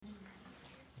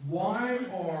Why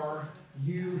are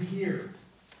you here?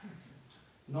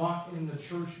 Not in the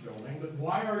church building, but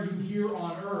why are you here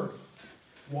on earth?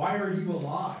 Why are you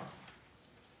alive?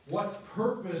 What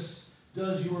purpose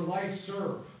does your life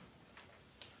serve?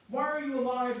 Why are you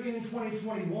alive in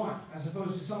 2021 as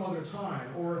opposed to some other time,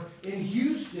 or in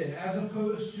Houston as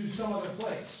opposed to some other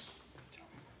place?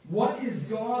 What is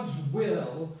God's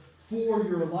will for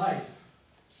your life?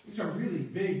 These are really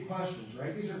big questions,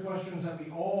 right? These are questions that we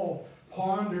all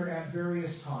ponder at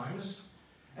various times.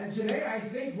 And today I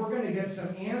think we're going to get some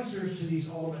answers to these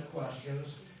ultimate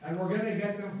questions, and we're going to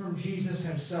get them from Jesus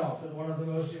himself in one of the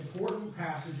most important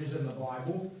passages in the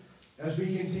Bible as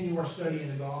we continue our study in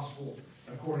the Gospel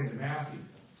according to Matthew.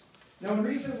 Now, in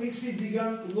recent weeks, we've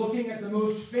begun looking at the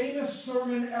most famous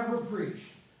sermon ever preached,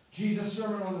 Jesus'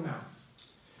 Sermon on the Mount.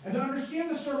 And to understand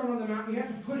the Sermon on the Mount, we have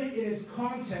to put it in its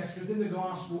context within the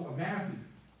Gospel of Matthew.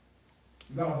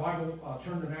 You've got a Bible,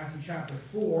 turn to Matthew chapter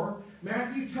 4.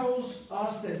 Matthew tells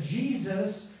us that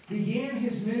Jesus began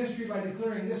his ministry by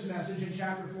declaring this message in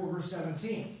chapter 4, verse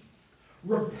 17.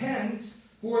 Repent,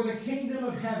 for the kingdom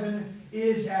of heaven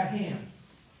is at hand.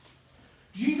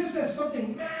 Jesus says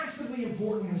something massively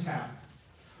important has happened.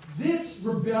 This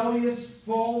rebellious,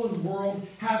 fallen world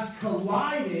has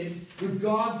collided with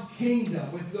God's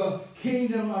kingdom, with the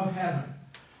kingdom of heaven.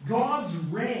 God's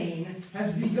reign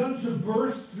has begun to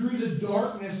burst through the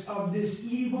darkness of this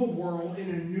evil world in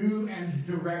a new and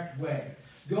direct way.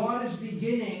 God is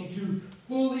beginning to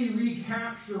fully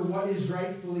recapture what is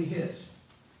rightfully his.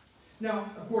 Now,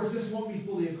 of course, this won't be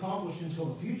fully accomplished until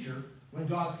the future, when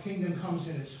God's kingdom comes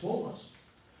in its fullness.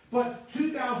 But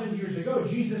 2,000 years ago,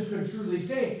 Jesus could truly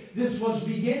say this was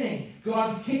beginning.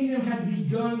 God's kingdom had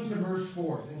begun to burst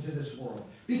forth into this world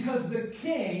because the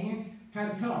king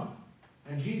had come.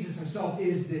 And Jesus himself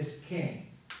is this king.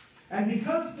 And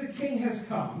because the king has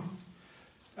come,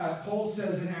 Paul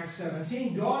says in Acts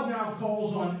 17, God now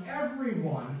calls on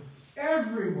everyone,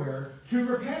 everywhere, to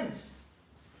repent,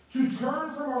 to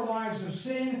turn from our lives of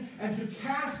sin and to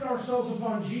cast ourselves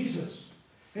upon Jesus,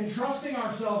 entrusting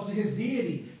ourselves to his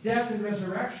deity, death, and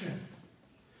resurrection.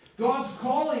 God's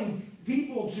calling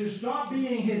people to stop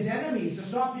being his enemies, to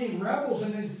stop being rebels,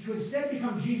 and to instead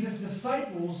become Jesus'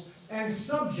 disciples and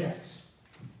subjects.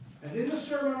 And in the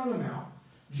Sermon on the Mount,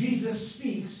 Jesus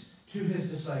speaks to his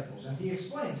disciples, and he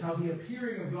explains how the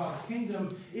appearing of God's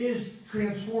kingdom is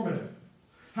transformative,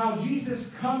 how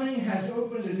Jesus' coming has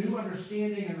opened a new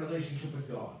understanding and relationship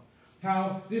with God,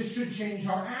 how this should change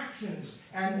our actions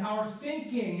and our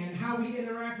thinking and how we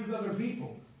interact with other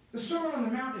people. The Sermon on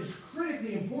the Mount is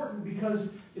critically important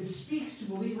because it speaks to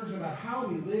believers about how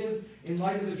we live in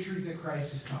light of the truth that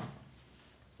Christ has come.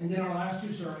 And in our last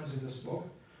two sermons in this book,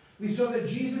 we saw that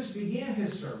Jesus began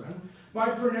his sermon by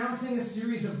pronouncing a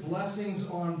series of blessings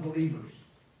on believers.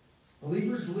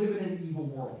 Believers live in an evil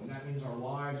world, and that means our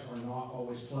lives are not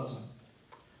always pleasant.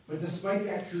 But despite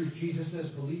that truth, Jesus says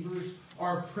believers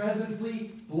are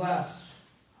presently blessed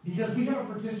because we have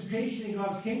a participation in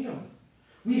God's kingdom.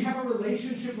 We have a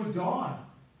relationship with God.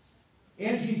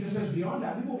 And Jesus says beyond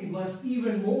that, we will be blessed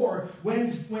even more when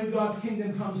God's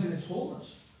kingdom comes in its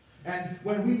fullness. And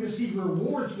when we receive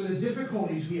rewards for the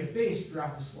difficulties we have faced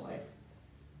throughout this life.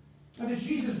 And as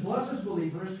Jesus blesses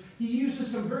believers, he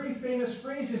uses some very famous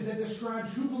phrases that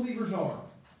describes who believers are.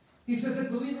 He says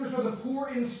that believers are the poor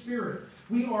in spirit.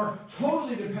 We are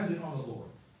totally dependent on the Lord.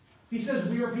 He says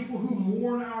we are people who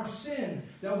mourn our sin,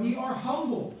 that we are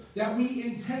humble, that we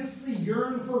intensely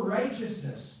yearn for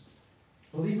righteousness.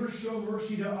 Believers show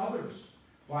mercy to others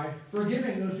by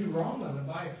forgiving those who wrong them and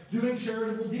by doing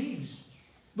charitable deeds.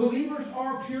 Believers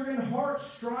are pure in heart,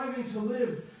 striving to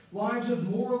live lives of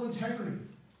moral integrity.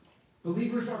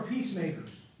 Believers are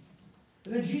peacemakers.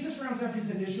 And then Jesus rounds out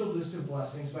his initial list of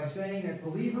blessings by saying that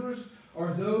believers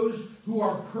are those who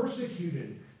are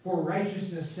persecuted for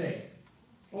righteousness' sake.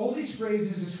 All these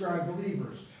phrases describe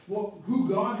believers, who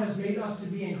God has made us to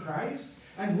be in Christ,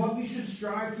 and what we should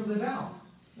strive to live out.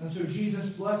 And so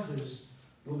Jesus blesses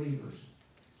believers.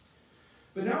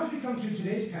 But now as we come to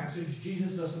today's passage,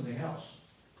 Jesus does something else.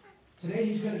 Today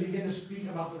he's going to begin to speak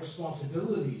about the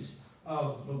responsibilities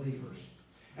of believers.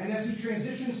 And as he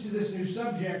transitions to this new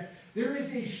subject, there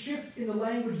is a shift in the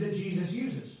language that Jesus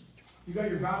uses. You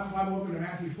got your Bible open to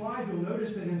Matthew 5, you'll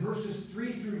notice that in verses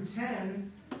 3 through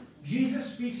 10,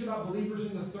 Jesus speaks about believers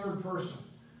in the third person,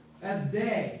 as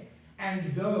they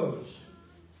and those.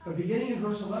 But beginning in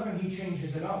verse 11, he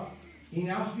changes it up. He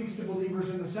now speaks to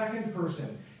believers in the second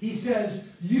person. He says,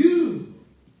 you.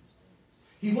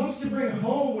 He wants to bring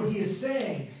home what he is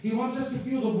saying. He wants us to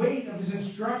feel the weight of his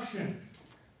instruction.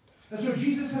 And so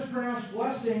Jesus has pronounced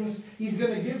blessings. He's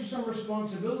going to give some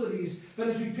responsibilities. But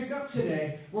as we pick up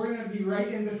today, we're going to be right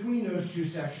in between those two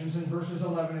sections in verses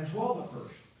 11 and 12 at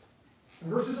first. And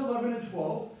verses 11 and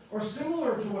 12 are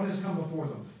similar to what has come before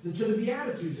them, to the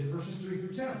Beatitudes in verses 3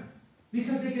 through 10,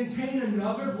 because they contain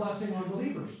another blessing on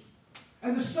believers.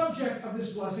 And the subject of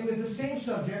this blessing is the same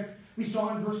subject we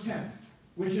saw in verse 10,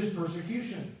 which is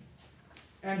persecution.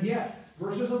 And yet,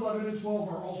 verses 11 and 12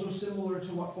 are also similar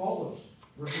to what follows.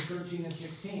 Verses 13 and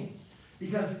 16.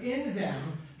 Because in them,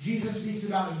 Jesus speaks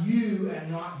about you and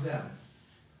not them.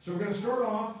 So we're going to start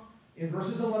off in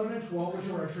verses 11 and 12,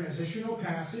 which are a transitional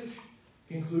passage,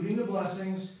 concluding the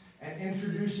blessings, and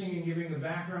introducing and giving the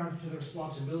background to the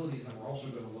responsibilities that we're also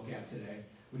going to look at today,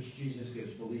 which Jesus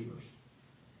gives believers.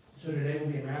 So today we'll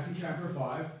be in Matthew chapter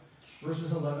 5,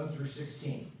 verses 11 through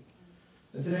 16.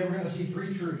 And today we're going to see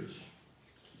three truths.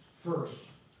 First,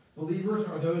 believers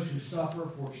are those who suffer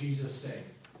for Jesus' sake.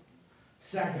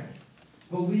 Second,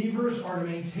 believers are to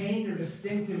maintain their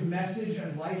distinctive message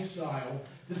and lifestyle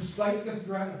despite the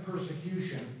threat of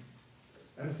persecution.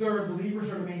 And third,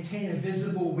 believers are to maintain a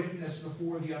visible witness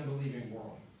before the unbelieving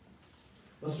world.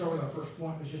 Let's start with our first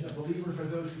point, which is that believers are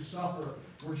those who suffer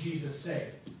for Jesus' sake.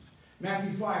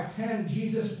 Matthew 5:10,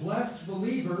 Jesus blessed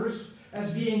believers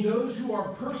as being those who are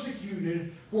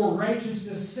persecuted for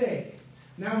righteousness' sake.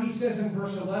 Now he says in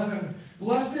verse 11,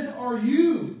 blessed are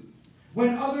you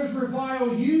when others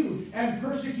revile you and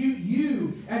persecute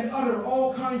you and utter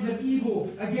all kinds of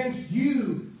evil against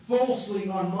you falsely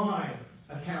on my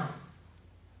account.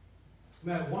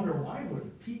 You might wonder, why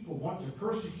would people want to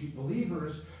persecute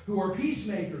believers who are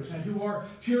peacemakers and who are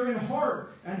pure in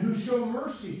heart and who show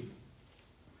mercy?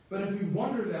 But if we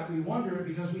wonder that, we wonder it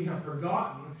because we have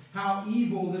forgotten how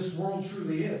evil this world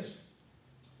truly is.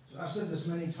 So I've said this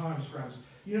many times, friends.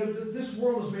 You know, this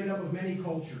world is made up of many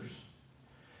cultures.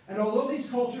 And although these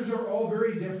cultures are all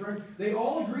very different, they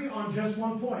all agree on just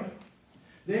one point.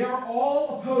 They are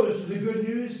all opposed to the good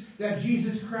news that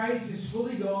Jesus Christ is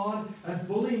fully God and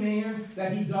fully man,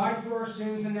 that he died for our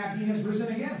sins, and that he has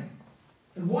risen again.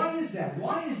 And why is that?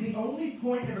 Why is the only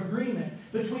point of agreement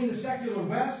between the secular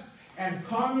West and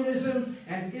communism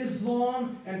and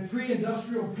Islam and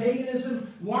pre-industrial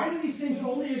paganism, why do these things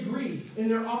only agree in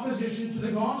their opposition to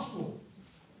the gospel?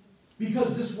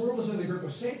 Because this world is in the grip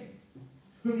of Satan,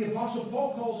 whom the Apostle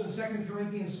Paul calls in 2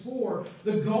 Corinthians 4,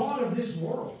 the God of this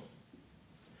world.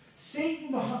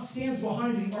 Satan stands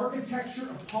behind the architecture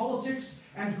of politics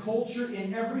and culture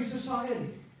in every society.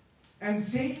 And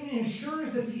Satan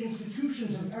ensures that the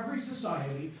institutions of every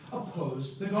society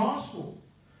oppose the gospel.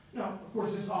 Now, of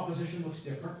course, this opposition looks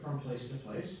different from place to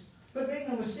place. But make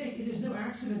no mistake, it is no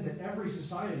accident that every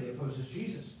society opposes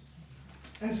Jesus.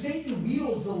 And Satan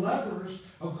wields the levers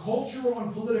of cultural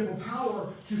and political power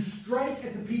to strike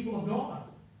at the people of God.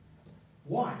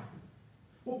 Why?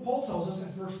 Well, Paul tells us in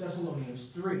 1 Thessalonians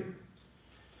 3.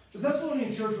 The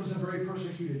Thessalonian church was a very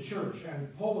persecuted church,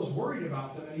 and Paul was worried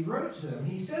about them, and he wrote to them.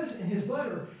 He says in his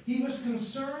letter, he was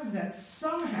concerned that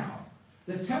somehow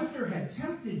the tempter had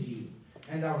tempted you,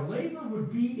 and our labor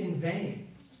would be in vain.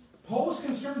 Paul was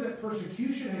concerned that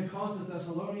persecution had caused the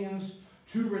Thessalonians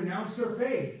to renounce their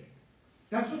faith.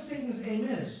 That's what Satan's aim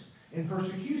is in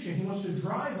persecution. He wants to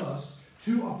drive us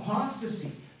to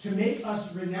apostasy, to make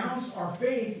us renounce our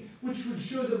faith, which would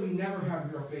show that we never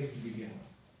have real faith to begin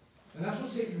with. And that's what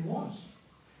Satan wants.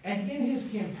 And in his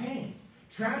campaign,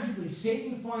 tragically,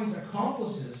 Satan finds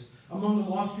accomplices among the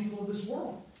lost people of this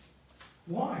world.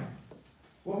 Why?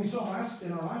 What we saw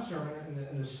in our last sermon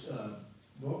in this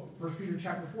book, 1 Peter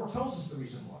chapter 4, tells us the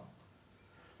reason why.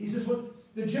 He says, what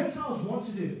the Gentiles want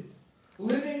to do,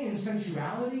 living in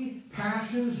sensuality,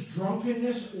 passions,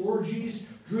 drunkenness, orgies,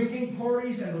 drinking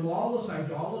parties, and lawless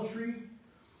idolatry.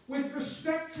 With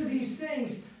respect to these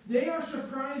things, they are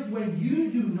surprised when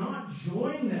you do not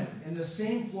join them in the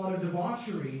same flood of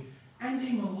debauchery, and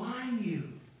they malign you.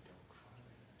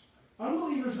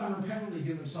 Unbelievers unrepentantly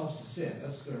give themselves to sin.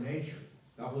 That's their nature.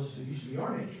 It used to be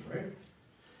our nature, right?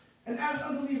 And as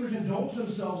unbelievers indulge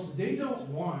themselves, they don't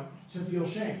want to feel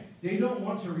shame. They don't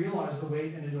want to realize the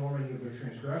weight and enormity of their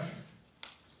transgression.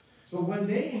 But when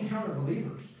they encounter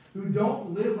believers who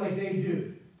don't live like they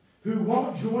do, who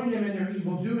won't join them in their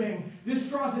evil doing, this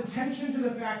draws attention to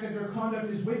the fact that their conduct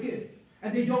is wicked.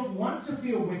 And they don't want to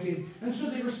feel wicked, and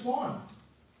so they respond.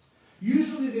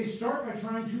 Usually they start by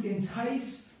trying to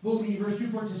entice believers to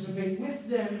participate with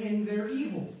them in their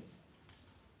evil.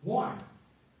 Why?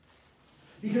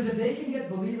 Because if they can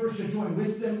get believers to join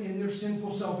with them in their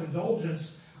sinful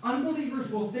self-indulgence,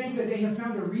 unbelievers will think that they have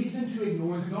found a reason to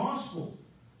ignore the gospel.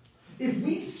 If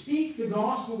we speak the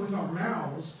gospel with our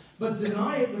mouths, but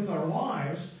deny it with our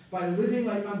lives, by living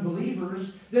like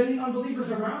unbelievers, then the unbelievers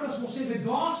around us will say the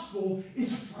gospel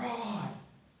is a fraud.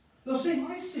 They'll say,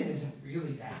 my sin isn't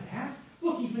really that bad.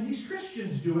 Look, even these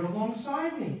Christians do it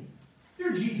alongside me.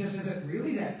 Their Jesus isn't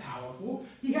really that powerful.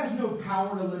 He has no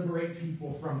power to liberate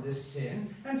people from this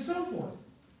sin, and so forth.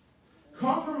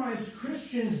 Compromised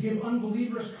Christians give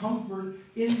unbelievers comfort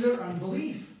in their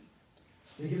unbelief.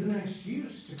 They give them an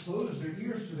excuse to close their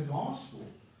ears to the gospel.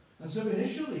 And so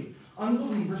initially,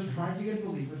 unbelievers try to get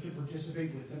believers to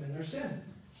participate with them in their sin.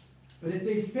 But if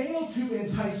they fail to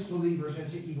entice believers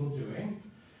into evil doing,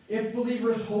 if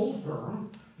believers hold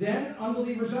firm, then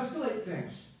unbelievers escalate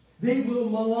things. They will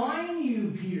malign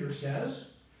you, Peter says.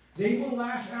 They will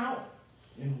lash out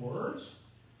in words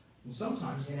and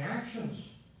sometimes in actions.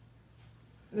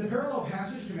 In the parallel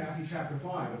passage to Matthew chapter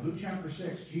 5 and Luke chapter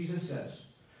 6, Jesus says,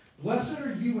 blessed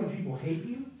are you when people hate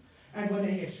you, and when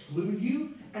they exclude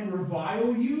you, and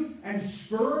revile you, and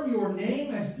spurn your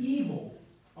name as evil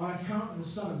on account of the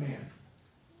Son of Man.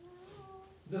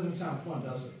 It doesn't sound fun,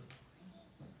 does it?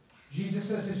 Jesus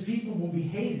says his people will be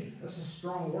hated. That's a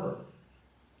strong word.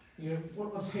 You know,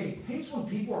 what's hate? Hate's when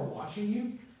people are watching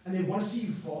you, and they want to see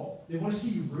you fall. They want to see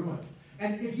you ruined.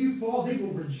 And if you fall, they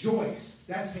will rejoice.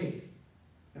 That's hate.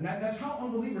 And that's how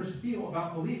unbelievers feel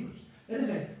about believers. That is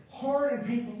a hard and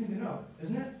painful thing to know,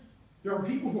 isn't it? There are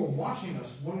people who are watching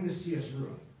us, wanting to see us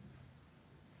ruined.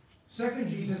 Second,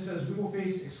 Jesus says we will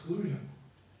face exclusion.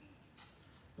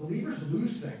 Believers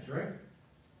lose things, right?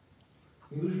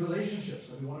 We lose relationships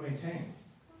that we want to maintain.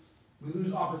 We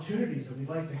lose opportunities that we'd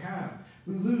like to have.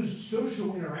 We lose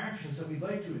social interactions that we'd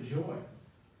like to enjoy.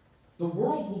 The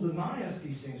world will deny us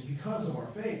these things because of our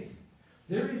faith.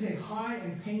 There is a high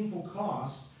and painful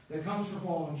cost that comes for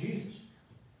following Jesus.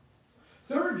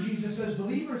 Third, Jesus says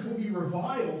believers will be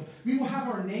reviled. We will have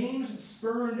our names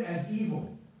spurned as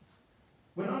evil.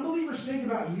 When unbelievers think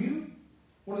about you,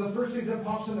 one of the first things that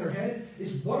pops in their head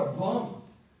is, what a bum.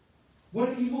 What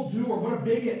an evildoer. What a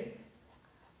bigot.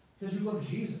 Because you love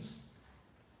Jesus.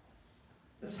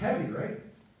 That's heavy, right?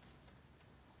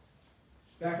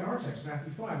 Back in our text,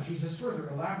 Matthew 5, Jesus further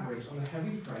elaborates on the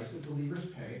heavy price that believers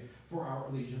pay for our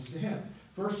allegiance to him.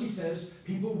 First, he says,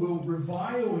 people will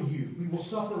revile you. We will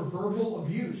suffer verbal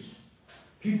abuse.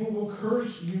 People will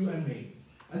curse you and me.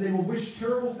 And they will wish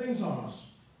terrible things on us.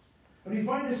 And we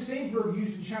find this same verb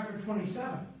used in chapter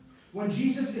 27, when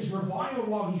Jesus is reviled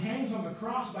while he hangs on the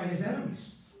cross by his enemies.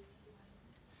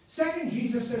 Second,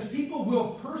 Jesus says, people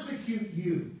will persecute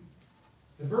you.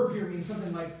 The verb here means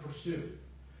something like pursue.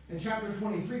 In chapter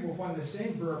 23, we'll find the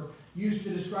same verb used to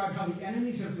describe how the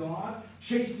enemies of God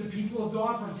chase the people of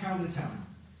God from town to town.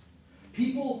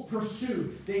 People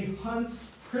pursue. They hunt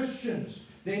Christians.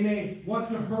 They may want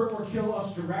to hurt or kill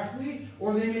us directly,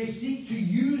 or they may seek to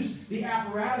use the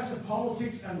apparatus of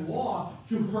politics and law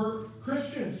to hurt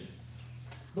Christians.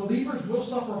 Believers will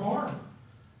suffer harm,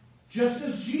 just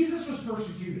as Jesus was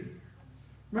persecuted.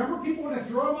 Remember, people wanted to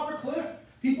throw him off a cliff.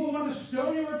 People wanted to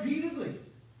stone him repeatedly.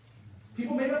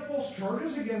 People made up false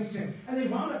charges against him, and they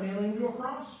wound up nailing him to a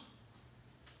cross.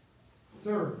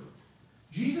 Third,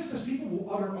 Jesus says people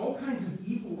will utter all kinds of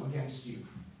evil against you.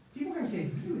 People are going to say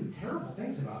really terrible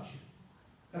things about you.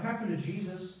 That happened to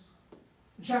Jesus.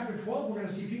 In chapter 12, we're going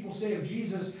to see people say of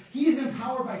Jesus, he is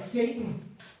empowered by Satan,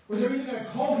 or they're even going to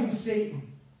call him Satan.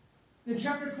 In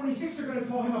chapter 26, they're going to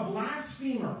call him a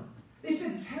blasphemer. They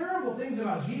said terrible things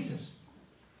about Jesus.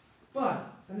 But,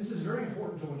 and this is very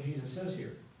important to what Jesus says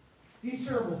here, these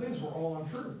terrible things were all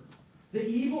untrue. The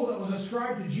evil that was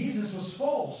ascribed to Jesus was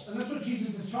false. And that's what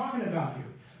Jesus is talking about here.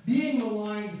 Being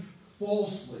maligned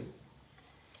falsely.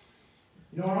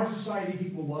 You know, in our society,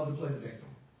 people love to play the victim.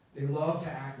 They love to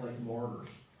act like martyrs.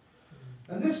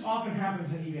 And this often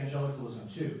happens in evangelicalism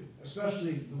too,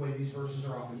 especially the way these verses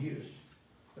are often used.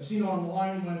 I've seen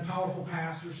online when powerful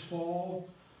pastors fall,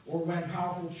 or when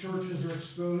powerful churches are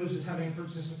exposed as having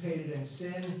participated in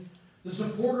sin. The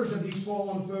supporters of these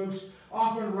fallen folks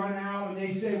often run out and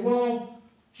they say, well,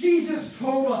 Jesus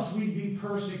told us we'd be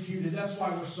persecuted. That's why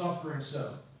we're suffering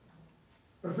so.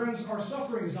 But friends, our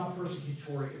suffering is not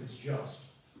persecutory if it's just.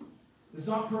 It's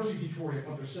not persecutory if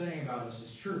what they're saying about us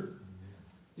is true.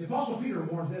 The Apostle Peter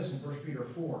warned this in 1 Peter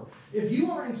 4. If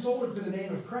you are insulted for the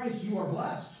name of Christ, you are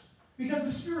blessed, because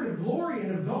the Spirit of glory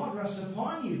and of God rests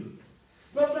upon you.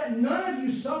 But let none of you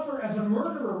suffer as a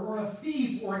murderer or a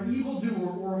thief or an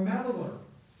evildoer or a meddler.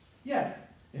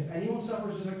 Yet, if anyone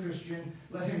suffers as a Christian,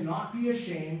 let him not be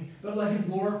ashamed, but let him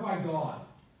glorify God.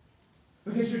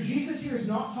 Okay, so Jesus here is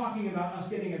not talking about us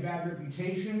getting a bad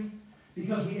reputation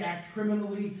because we act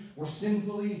criminally or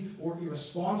sinfully or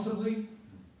irresponsibly.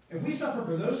 If we suffer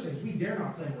for those things, we dare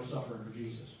not claim we're suffering for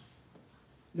Jesus.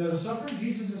 No, the suffering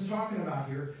Jesus is talking about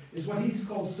here is what he's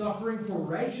called suffering for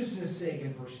righteousness' sake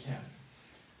in verse 10.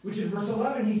 Which in verse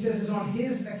 11 he says is on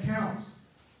his account.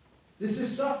 This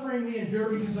is suffering we endure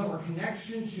because of our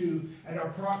connection to and our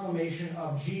proclamation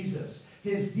of Jesus.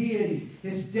 His deity,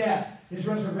 his death, his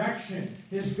resurrection,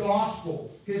 his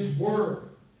gospel, his word.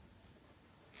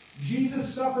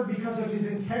 Jesus suffered because of his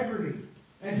integrity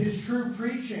and his true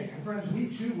preaching. And friends, we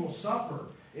too will suffer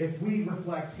if we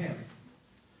reflect him.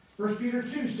 1 Peter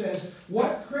 2 says,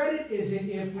 what credit is it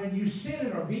if when you sin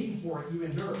and are beaten for it, you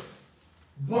endure?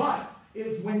 But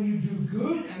if when you do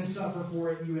good and suffer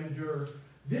for it, you endure,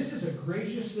 this is a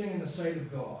gracious thing in the sight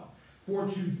of God. For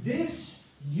to this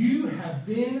you have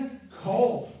been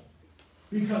called,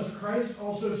 because Christ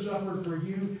also suffered for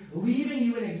you, leaving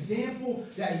you an example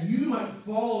that you might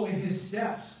follow in his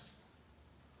steps.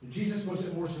 Jesus puts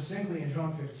it more succinctly in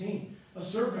John 15. A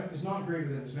servant is not greater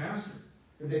than his master.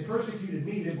 If they persecuted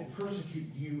me, they will persecute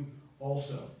you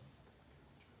also.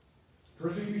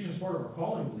 Persecution is part of our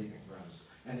calling, believing friends,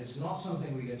 and it's not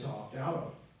something we get to opt out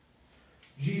of.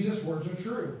 Jesus' words are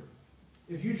true.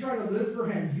 If you try to live for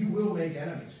him, you will make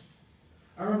enemies.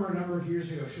 I remember a number of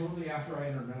years ago, shortly after I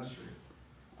entered ministry,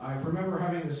 I remember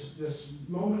having this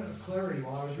moment of clarity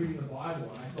while I was reading the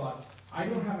Bible, and I thought, I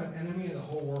don't have an enemy in the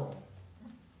whole world.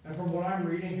 And from what I'm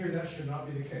reading here, that should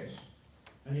not be the case.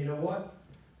 And you know what?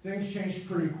 Things changed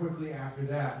pretty quickly after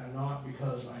that, and not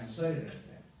because I incited anything.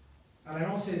 And I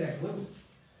don't say that glibly.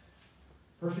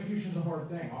 Persecution's a hard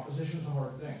thing. Opposition's a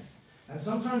hard thing. And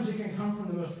sometimes it can come from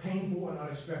the most painful and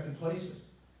unexpected places.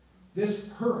 This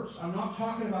hurts. I'm not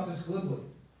talking about this glibly.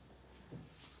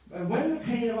 And when the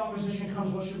pain of opposition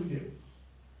comes, what should we do?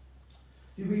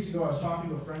 A few weeks ago, I was talking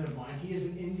to a friend of mine. He is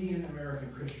an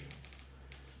Indian-American Christian.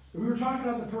 We were talking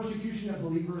about the persecution that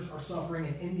believers are suffering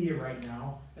in India right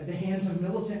now at the hands of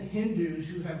militant Hindus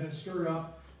who have been stirred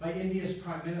up by India's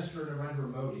Prime Minister Narendra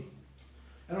Modi.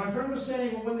 And my friend was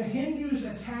saying, well, when the Hindus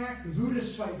attack, the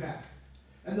Buddhists fight back.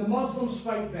 And the Muslims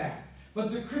fight back.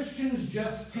 But the Christians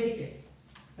just take it.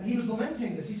 And he was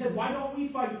lamenting this. He said, why don't we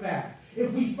fight back?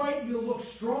 If we fight, we'll look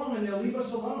strong and they'll leave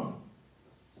us alone.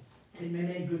 It may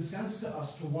make good sense to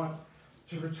us to want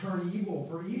to return evil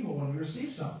for evil when we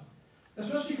receive some.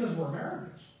 Especially because we're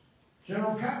Americans.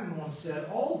 General Patton once said,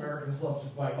 all Americans love to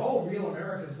fight. All real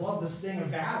Americans love the sting of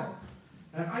battle.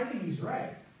 And I think he's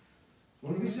right.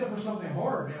 When we sit for something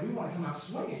hard, man, we want to come out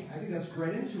swinging. I think that's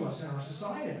bred into us in our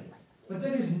society. But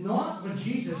that is not what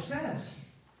Jesus says.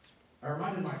 I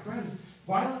reminded my friend,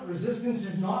 violent resistance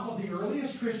is not what the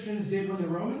earliest Christians did when the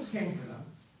Romans came for them.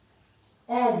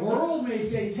 Our world may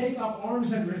say, take up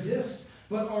arms and resist.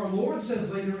 But our Lord says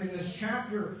later in this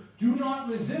chapter, do not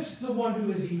resist the one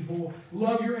who is evil.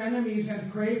 Love your enemies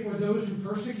and pray for those who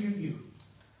persecute you.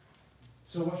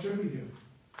 So what should we do?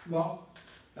 Well,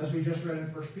 as we just read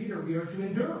in 1 Peter, we are to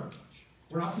endure.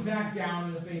 We're not to back down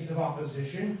in the face of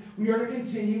opposition. We are to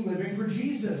continue living for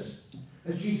Jesus.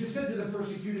 As Jesus said to the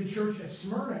persecuted church at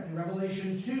Smyrna in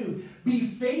Revelation 2, be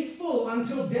faithful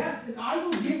until death, and I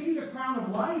will give you the crown of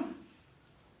life.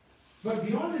 But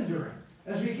beyond enduring,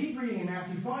 as we keep reading in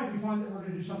Matthew 5, we find that we're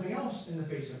going to do something else in the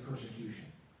face of persecution.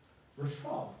 Verse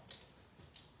 12.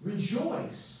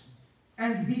 Rejoice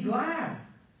and be glad.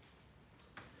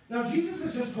 Now, Jesus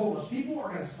has just told us people are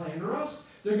going to slander us,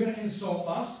 they're going to insult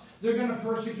us, they're going to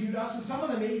persecute us, and some of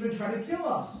them may even try to kill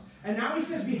us. And now he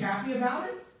says, be happy about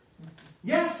it?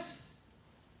 Yes.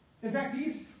 In fact,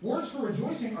 these words for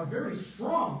rejoicing are very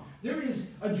strong. There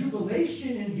is a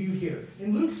jubilation in view here.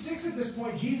 In Luke 6 at this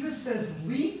point, Jesus says,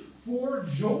 leap for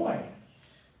joy.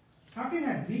 How can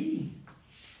that be?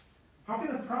 How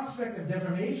can the prospect of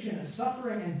devastation and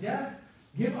suffering and death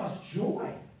give us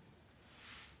joy?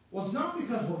 Well, it's not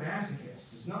because we're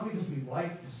masochists. It's not because we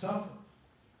like to suffer.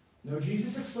 No,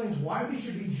 Jesus explains why we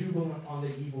should be jubilant on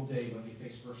the evil day when we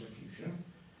face persecution.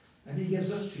 And he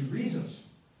gives us two reasons.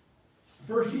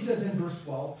 First, he says in verse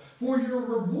 12, for your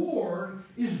reward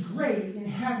is great in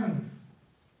heaven.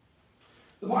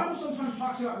 The Bible sometimes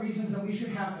talks about reasons that we should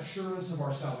have assurance of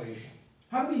our salvation.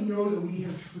 How do we know that we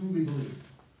have truly believed?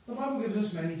 The Bible gives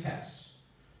us many tests.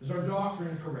 Is our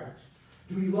doctrine correct?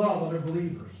 Do we love other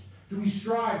believers? Do we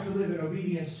strive to live in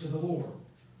obedience to the Lord?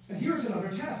 And here's another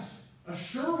test. A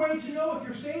sure way to know if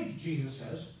you're saved, Jesus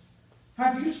says.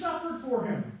 Have you suffered for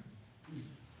him?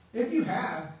 If you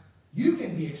have, you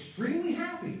can be extremely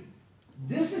happy.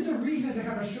 This is a reason to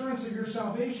have assurance of your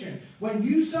salvation. When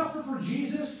you suffer for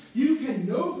Jesus, you can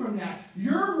know from that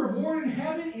your reward in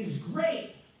heaven is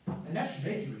great. And that should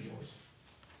make you rejoice.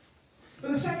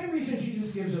 But the second reason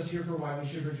Jesus gives us here for why we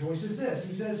should rejoice is this.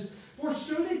 He says, for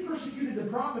so they persecuted the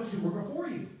prophets who were before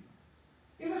you.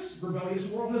 In this rebellious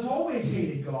world has always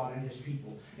hated God and his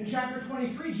people. In chapter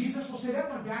 23, Jesus will say that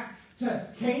went back to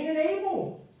Cain and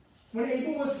Abel, when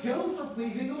Abel was killed for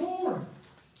pleasing the Lord.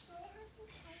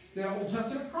 The Old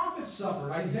Testament prophets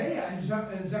suffered. Isaiah and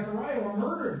Zechariah were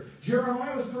murdered.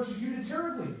 Jeremiah was persecuted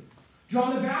terribly.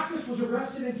 John the Baptist was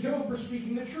arrested and killed for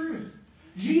speaking the truth.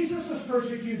 Jesus was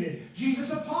persecuted.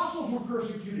 Jesus' apostles were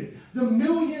persecuted. The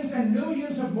millions and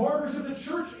millions of martyrs of the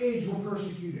church age were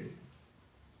persecuted.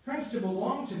 Friends, to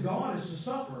belong to God is to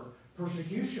suffer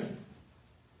persecution.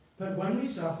 But when we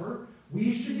suffer,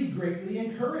 we should be greatly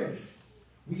encouraged.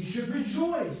 We should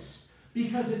rejoice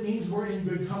because it means we're in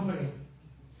good company.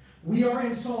 We are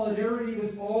in solidarity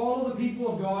with all of the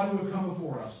people of God who have come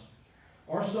before us.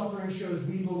 Our suffering shows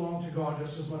we belong to God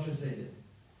just as much as they did.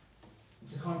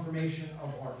 It's a confirmation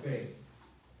of our faith.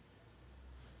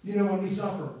 You know, when we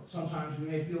suffer, sometimes we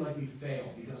may feel like we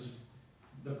fail because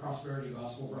the prosperity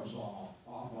gospel rubs off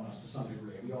on us to some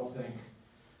degree. We all think,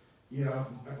 you know,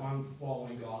 if I'm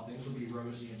following God, things will be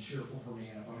rosy and cheerful for me,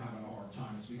 and if I'm having a hard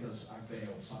time, it's because I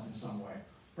failed in some way.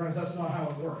 Friends, that's not how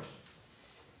it works.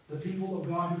 The people of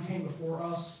God who came before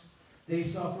us, they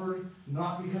suffered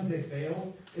not because they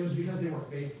failed, it was because they were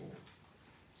faithful.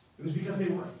 It was because they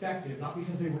were effective, not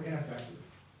because they were ineffective.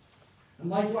 And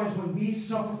likewise, when we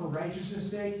suffer for righteousness'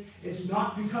 sake, it's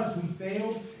not because we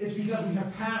failed, it's because we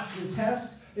have passed the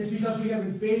test, it's because we have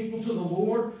been faithful to the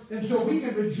Lord, and so we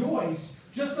can rejoice,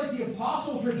 just like the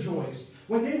apostles rejoiced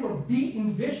when they were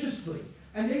beaten viciously.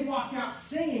 And they walked out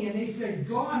singing, and they said,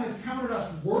 God has counted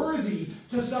us worthy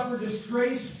to suffer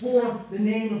disgrace for the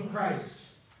name of Christ.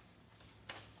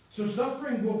 So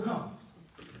suffering will come.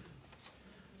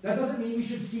 That doesn't mean we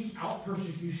should seek out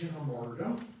persecution or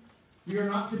martyrdom. We are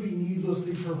not to be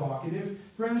needlessly provocative.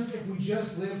 Friends, if we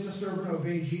just live to serve and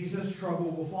obey Jesus,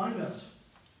 trouble will find us.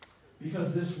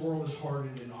 Because this world is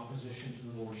hardened in opposition to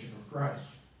the lordship of Christ.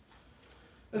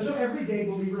 And so everyday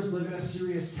believers live in a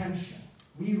serious tension.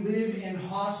 We live in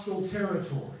hostile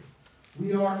territory.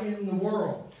 We are in the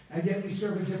world, and yet we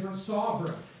serve a different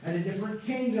sovereign and a different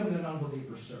kingdom than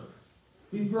unbelievers serve.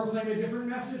 We proclaim a different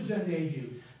message than they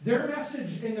do. Their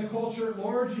message in the culture at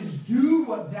large is, do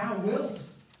what thou wilt.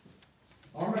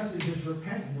 Our message is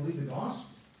repent and believe the gospel,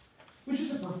 which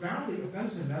is a profoundly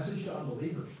offensive message to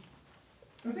unbelievers.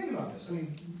 Now think about this. I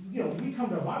mean, you know, we come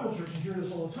to a Bible church and hear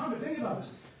this all the time, but think about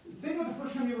this. Think about the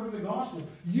first time you ever heard the gospel.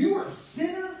 You are a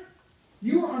sinner.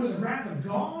 You are under the wrath of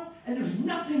God, and there's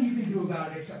nothing you can do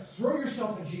about it except throw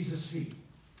yourself at Jesus' feet.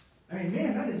 I mean,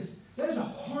 man, that is a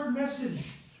hard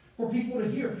message for people to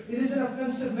hear. It is an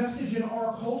offensive message in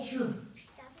our culture.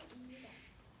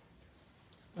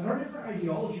 And our different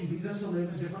ideology leads us to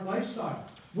live a different lifestyle,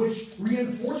 which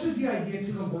reinforces the idea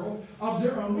to the world of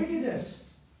their own wickedness.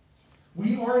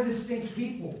 We are a distinct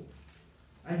people,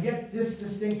 and yet this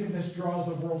distinctiveness draws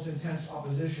the world's intense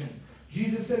opposition.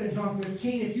 Jesus said in John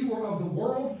 15, if you were of the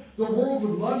world would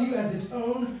love you as its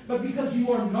own, but because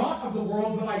you are not of the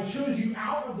world, but I chose you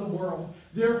out of the world,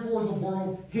 therefore the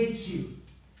world hates you.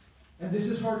 And this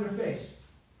is hard to face.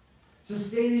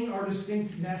 Sustaining our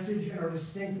distinct message and our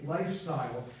distinct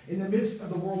lifestyle in the midst of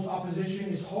the world's opposition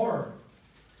is hard.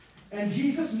 And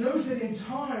Jesus knows that in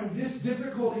time, this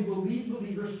difficulty will lead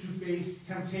believers to face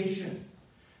temptation.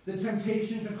 The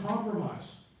temptation to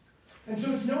compromise. And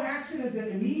so it's no accident that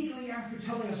immediately after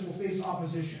telling us we'll face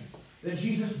opposition, that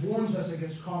Jesus warns us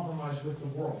against compromise with the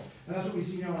world. And that's what we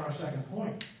see now in our second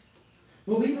point.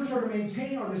 Believers are to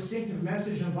maintain our distinctive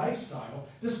message and lifestyle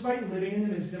despite living in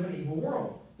the midst of an evil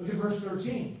world. Look at verse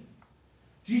 13.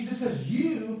 Jesus says,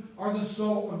 you are the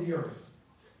salt of the earth.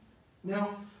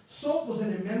 Now, salt was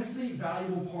an immensely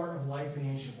valuable part of life in the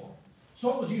ancient world.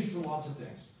 Salt was used for lots of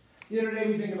things. The other day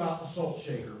we think about a salt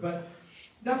shaker, but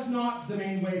that's not the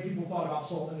main way people thought about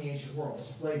salt in the ancient world. It's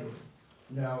a flavor.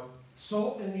 No,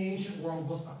 salt in the ancient world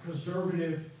was a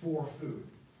preservative for food.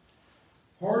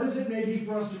 Hard as it may be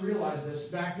for us to realize this,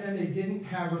 back then they didn't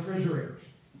have refrigerators.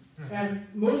 And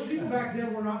most people back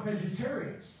then were not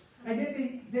vegetarians. And yet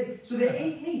they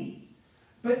ate meat.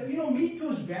 But, you know, meat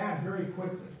goes bad very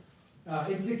quickly.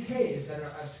 It decays at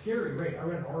a scary rate. I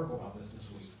read an article about this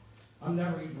week. I'm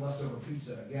never eating leftover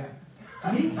pizza again.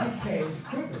 Meat decays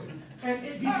quickly. And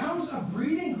it becomes a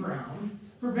breeding ground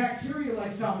for bacteria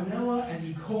like Salmonella and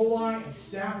E. coli and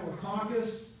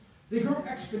Staphylococcus. They grow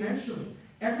exponentially.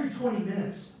 Every 20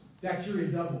 minutes, bacteria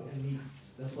double in meat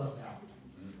that's left out.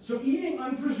 So eating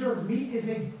unpreserved meat is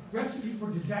a recipe for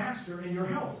disaster in your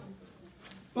health.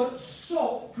 But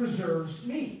salt preserves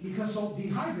meat because salt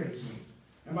dehydrates meat.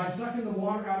 And by sucking the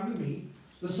water out of the meat,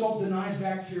 the salt denies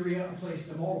bacteria a place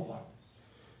to multiply.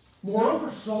 Moreover,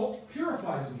 salt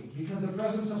purifies meat because the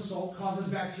presence of salt causes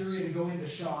bacteria to go into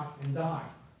shock and die.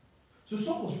 So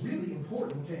salt was really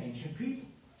important to ancient people.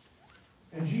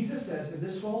 And Jesus says, in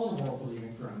this fallen world,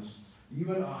 believing friends,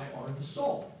 you and I are the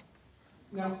salt.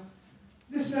 Now,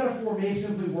 this metaphor may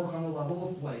simply work on the level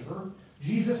of flavor.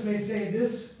 Jesus may say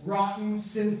this rotten,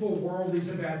 sinful world leaves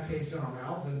a bad taste in our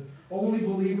mouth, and only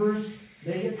believers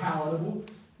make it palatable.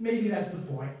 Maybe that's the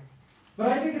point. But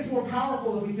I think it's more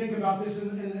powerful if we think about this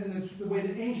in the way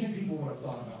that ancient people would have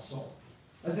thought about salt,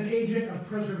 as an agent of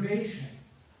preservation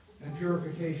and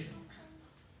purification.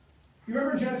 You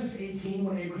remember Genesis 18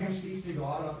 when Abraham speaks to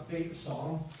God about the fate of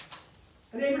Sodom?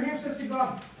 And Abraham says to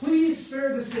God, please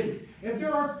spare the city. If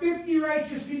there are 50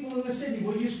 righteous people in the city,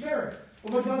 will you spare it?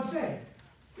 What would God say?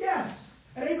 Yes.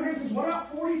 And Abraham says, what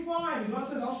about 45? And God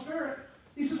says, I'll spare it.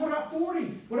 He says, what about 40?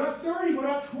 What about 30? What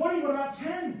about 20? What about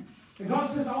 10? And God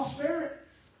says, I'll spare it.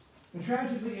 And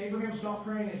tragically, Abraham stopped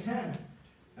praying at 10.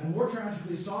 And more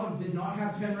tragically, Sodom did not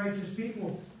have 10 righteous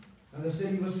people, and the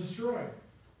city was destroyed.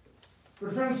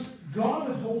 But friends, God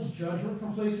withholds judgment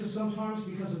from places sometimes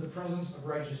because of the presence of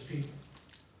righteous people.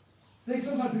 I think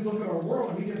sometimes we look at our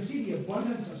world and we can see the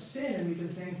abundance of sin and we can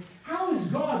think, how is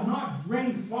God not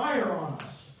rained fire on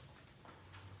us?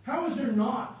 How is there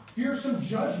not fearsome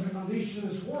judgment unleashed in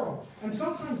this world? And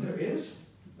sometimes there is.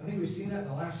 I think we've seen that in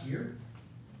the last year.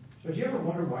 But do you ever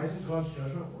wonder why isn't God's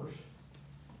judgment worse?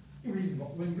 When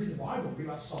you read the Bible, you read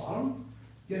about Sodom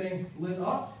getting lit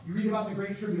up. You read about the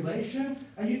Great Tribulation.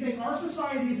 And you think our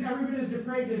society is every bit as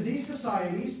depraved as these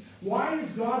societies. Why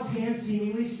is God's hand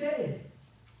seemingly stayed?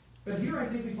 But here I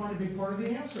think we find a big part of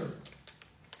the answer.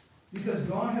 Because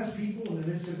God has people in the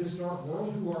midst of this dark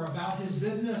world who are about his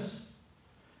business.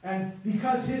 And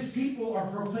because his people are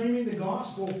proclaiming the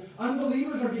gospel,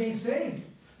 unbelievers are being saved.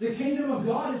 The kingdom of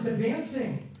God is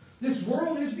advancing. This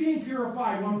world is being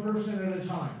purified one person at a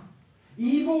time.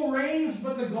 Evil reigns,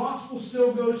 but the gospel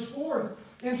still goes forth.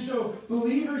 And so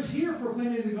believers here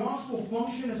proclaiming the gospel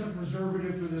function as a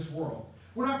preservative for this world.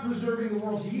 We're not preserving the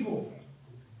world's evil.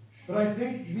 But I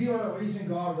think we are the reason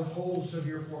God withholds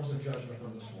severe forms of judgment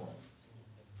from this world.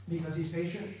 Because he's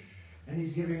patient, and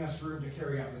he's giving us room to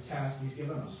carry out the task he's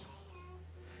given us.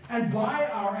 And by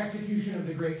our execution of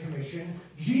the Great Commission,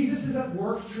 Jesus is at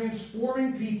work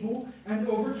transforming people and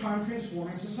over time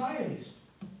transforming societies.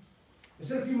 I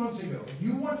said a few months ago, if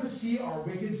you want to see our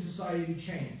wicked society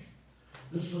change,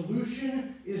 the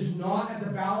solution is not at the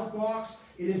ballot box,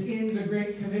 it is in the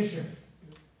Great Commission.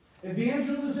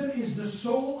 Evangelism is the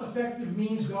sole effective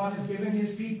means God has given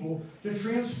his people to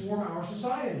transform our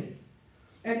society.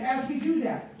 And as we do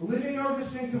that, living our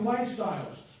distinctive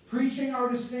lifestyles, preaching our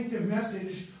distinctive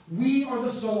message, we are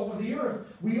the salt of the earth.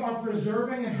 We are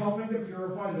preserving and helping to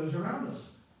purify those around us.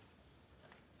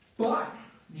 But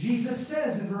Jesus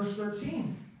says in verse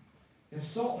 13, if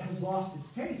salt has lost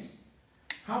its taste,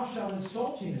 how shall its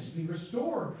saltiness be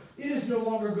restored? It is no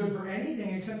longer good for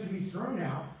anything except to be thrown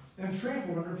out and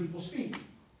trampled under people's feet.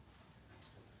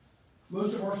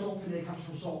 Most of our salt today comes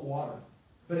from salt water.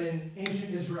 But in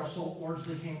ancient Israel, salt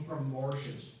largely came from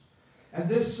marshes. And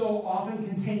this salt often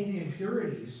contained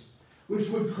impurities, which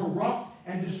would corrupt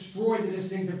and destroy the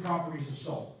distinctive properties of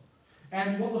salt.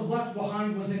 And what was left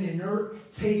behind was an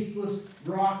inert, tasteless,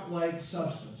 rock-like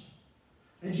substance.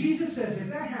 And Jesus says, if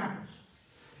that happens,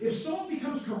 if salt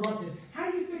becomes corrupted,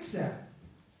 how do you fix that?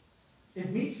 If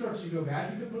meat starts to go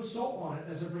bad, you can put salt on it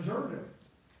as a preservative.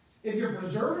 If your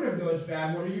preservative goes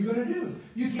bad, what are you going to do?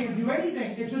 You can't do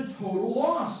anything. It's a total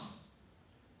loss.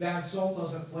 Bad salt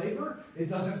doesn't flavor. It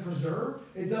doesn't preserve.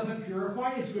 It doesn't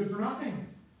purify. It's good for nothing.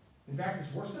 In fact,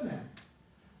 it's worse than that.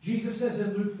 Jesus says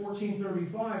in Luke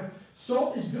 14:35,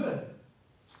 salt is good.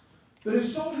 But if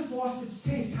salt has lost its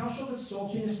taste, how shall its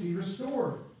saltiness be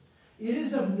restored? It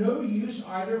is of no use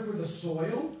either for the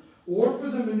soil or for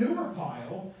the manure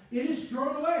pile. It is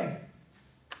thrown away.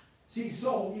 See,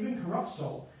 salt, even corrupt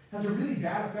salt, has a really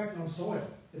bad effect on soil.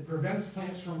 It prevents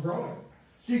plants from growing.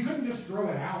 So you couldn't just throw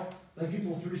it out like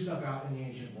people threw stuff out in the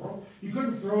ancient world. You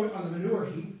couldn't throw it on the manure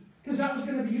heap because that was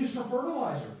going to be used for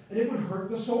fertilizer and it would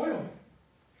hurt the soil.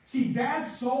 See, bad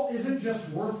salt isn't just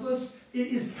worthless, it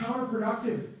is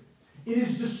counterproductive. It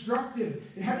is destructive.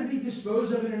 It had to be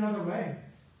disposed of in another way,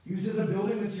 used as a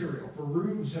building material for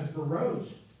roofs and for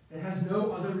roads. It has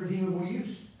no other redeemable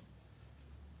use.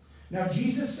 Now,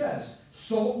 Jesus says,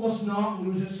 salt must not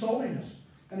lose its saltiness.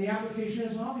 And the application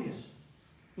is obvious.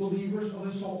 Believers are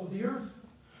the salt of the earth.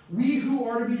 We who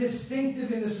are to be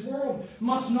distinctive in this world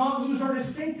must not lose our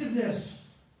distinctiveness.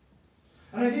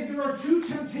 And I think there are two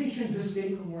temptations this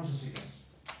statement warns us against.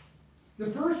 The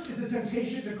first is the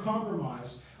temptation to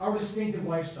compromise our distinctive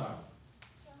lifestyle.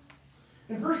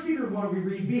 In 1 Peter 1 we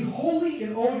read, "Be holy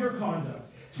in all your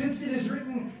conduct, since it is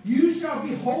written, you shall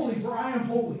be holy, for I am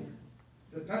holy."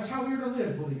 That's how we are to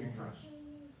live, believing friends.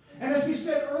 And as we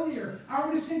said earlier, our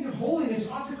distinctive holiness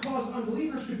ought to cause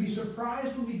unbelievers to be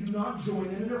surprised when we do not join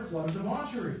them in their flood of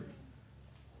debauchery.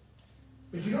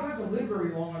 But you don't have to live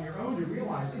very long on your own to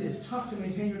realize it is tough to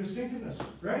maintain your distinctiveness,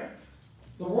 right?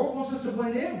 The world wants us to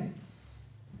blend in.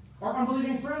 Our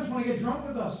unbelieving friends want to get drunk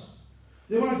with us.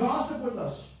 They want to gossip with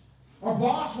us. Our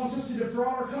boss wants us to defraud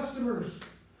our customers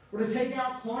or to take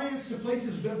out clients to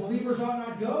places that believers ought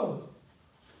not go.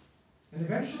 And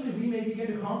eventually we may begin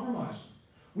to compromise.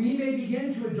 We may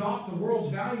begin to adopt the world's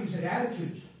values and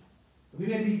attitudes. We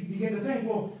may begin to think,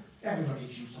 well, everybody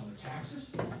cheats on their taxes.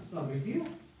 Not a big deal.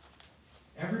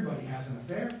 Everybody has an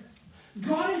affair.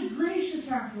 God is gracious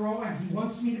after all, and He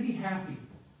wants me to be happy.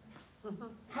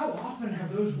 How often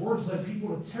have those words led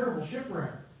people to terrible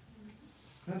shipwreck?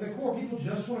 And at the core, people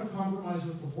just want to compromise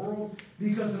with the world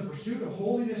because the pursuit of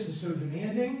holiness is so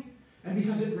demanding and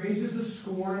because it raises the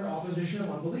scorn and opposition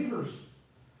of unbelievers.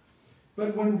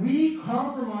 But when we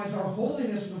compromise our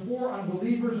holiness before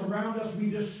unbelievers around us,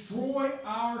 we destroy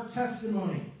our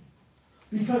testimony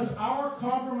because our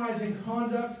compromising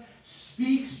conduct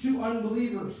speaks to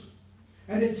unbelievers.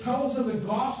 And it tells them the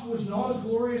gospel is not as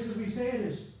glorious as we say it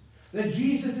is. That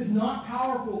Jesus is not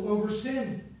powerful over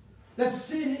sin. That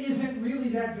sin isn't really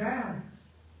that bad.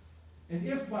 And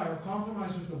if by our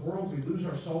compromise with the world we lose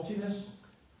our saltiness,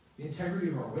 the integrity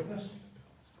of our witness,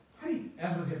 how do you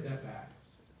ever get that back?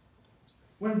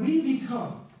 When we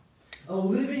become a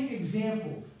living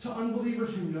example to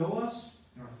unbelievers who know us,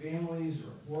 in our families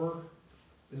or at work,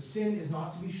 that sin is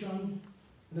not to be shunned,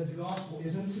 and that the gospel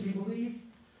isn't to be believed,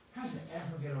 how does it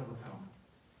ever get overcome?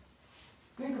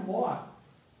 Think of Lot.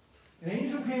 An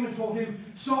angel came and told him,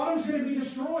 Sodom's going to be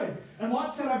destroyed. And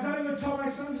Lot said, I've got to go tell my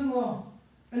sons-in-law.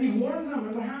 And he warned them,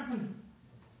 and what happened?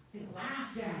 They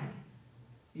laughed at him.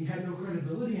 He had no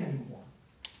credibility anymore.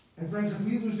 And friends, if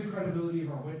we lose the credibility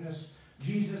of our witness,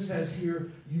 Jesus says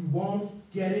here, you won't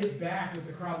get it back with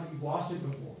the crowd that you've lost it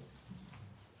before.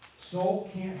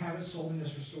 Salt can't have its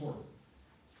saltiness restored.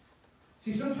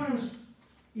 See, sometimes,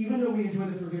 even though we enjoy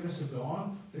the forgiveness of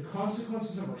God, the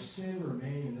consequences of our sin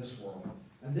remain in this world.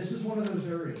 And this is one of those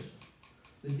areas.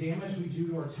 The damage we do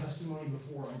to our testimony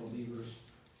before unbelievers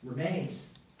remains.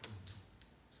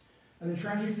 And the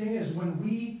tragic thing is, when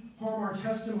we harm our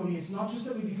testimony, it's not just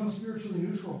that we become spiritually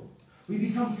neutral. We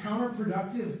become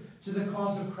counterproductive to the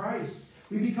cause of Christ.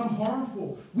 We become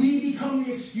harmful. We become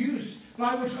the excuse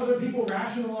by which other people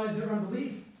rationalize their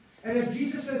unbelief. And if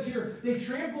Jesus says here, they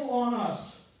trample on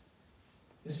us,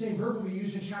 the same verb will be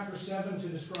used in chapter 7 to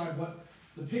describe what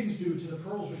the pigs do to the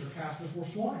pearls which are cast before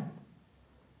swine.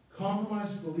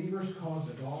 Compromised believers cause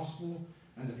the gospel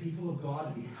and the people of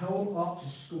God to be held up to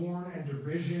scorn and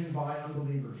derision by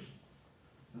unbelievers.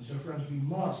 And so, friends, we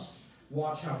must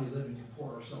watch how we live and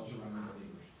comport ourselves around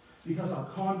unbelievers, because our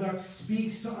conduct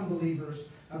speaks to unbelievers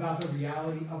about the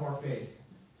reality of our faith.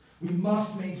 We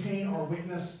must maintain our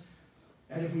witness,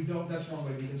 and if we don't, that's one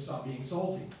way we can stop being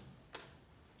salty.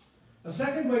 The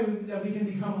second way that we can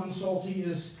become unsalty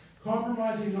is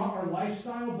compromising not our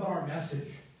lifestyle, but our message.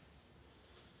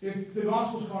 The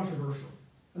gospel is controversial,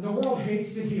 and the world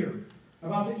hates to hear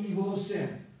about the evil of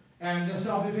sin and the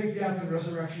salvific death and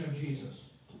resurrection of Jesus.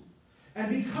 And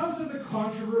because of the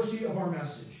controversy of our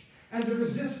message and the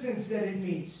resistance that it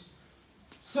meets,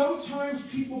 sometimes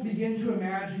people begin to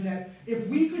imagine that if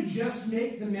we could just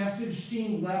make the message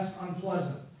seem less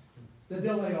unpleasant, that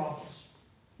they'll lay off us.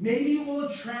 Maybe it will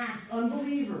attract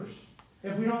unbelievers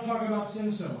if we don't talk about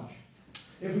sin so much.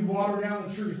 If we water down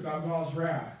the truth about God's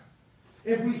wrath.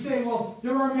 If we say, well,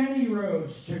 there are many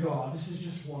roads to God. This is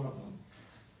just one of them.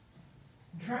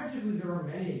 And tragically, there are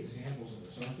many examples of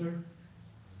this, aren't there?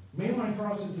 Mainline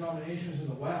Protestant denominations in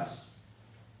the West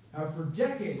have for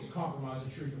decades compromised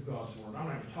the truth of God's word. I'm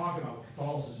not even talking about what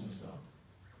Catholicism has done.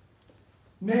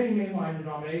 Many mainline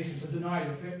denominations have denied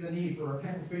the need for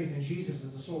repentant faith in Jesus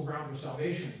as the sole ground for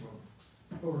salvation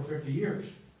for over 50 years.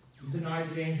 They've denied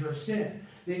the danger of sin.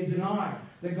 They've denied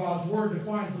that God's word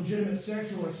defines legitimate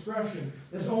sexual expression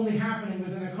as only happening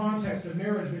within the context of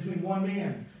marriage between one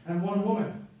man and one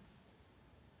woman.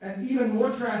 And even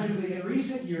more tragically, in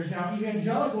recent years now,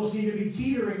 evangelicals seem to be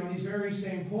teetering on these very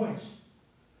same points.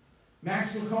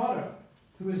 Max Lucado,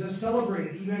 who is a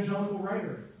celebrated evangelical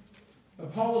writer,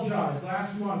 apologized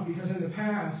last month because in the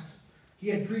past he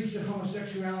had preached that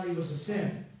homosexuality was a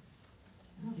sin.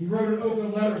 He wrote an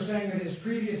open letter saying that his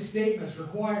previous statements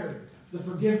required the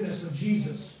forgiveness of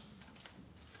Jesus.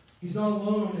 He's not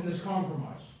alone in this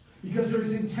compromise, because there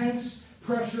is intense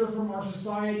pressure from our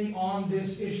society on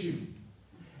this issue.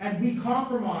 And we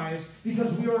compromise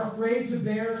because we are afraid to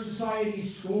bear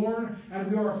society's scorn,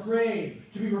 and we are afraid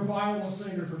to be reviled and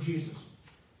slandered for Jesus.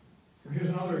 Here's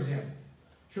another example.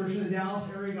 Church in the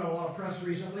Dallas area got a lot of press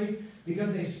recently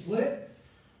because they split.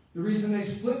 The reason they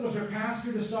split was their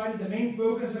pastor decided the main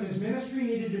focus of his ministry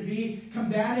needed to be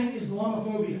combating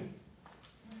Islamophobia.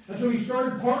 And so he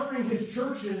started partnering his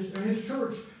church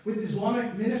with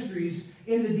Islamic ministries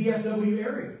in the DFW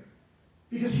area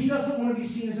because he doesn't want to be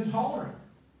seen as intolerant.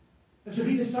 And so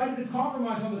he decided to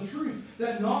compromise on the truth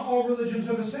that not all religions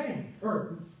are the same.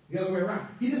 Or the other way around.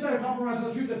 He decided to compromise on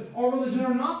the truth that all religions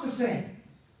are not the same.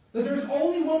 That there's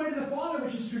only one way to the Father,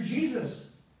 which is through Jesus.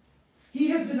 He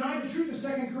has denied the truth of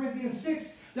 2 Corinthians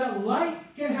 6, that light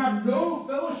can have no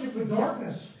fellowship with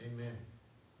darkness. Amen.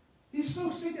 These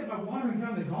folks think that by watering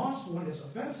down the gospel and its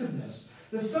offensiveness,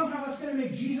 that somehow that's going to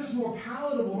make Jesus more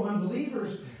palatable to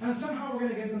unbelievers, and somehow we're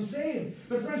going to get them saved.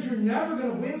 But friends, you're never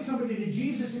going to win somebody to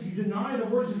Jesus if you deny the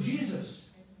words of Jesus.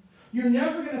 You're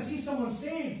never going to see someone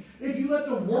saved if you let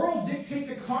the world dictate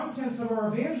the contents of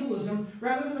our evangelism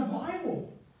rather than the Bible.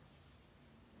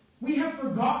 We have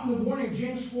forgotten the warning of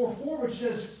James 4:4, which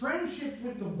says, friendship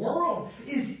with the world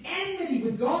is enmity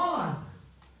with God.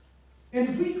 And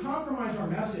if we compromise our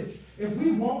message, if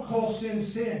we won't call sin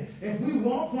sin, if we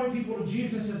won't point people to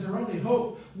Jesus as their only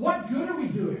hope, what good are we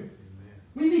doing? Amen.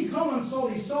 We become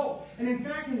unsalty salt. And in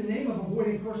fact, in the name of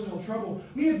avoiding personal trouble,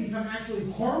 we have become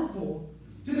actually harmful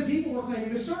to the people we're claiming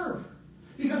to serve.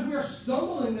 Because we are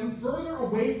stumbling them further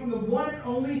away from the one and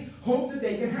only hope that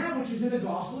they can have, which is in the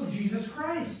gospel of Jesus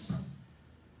Christ.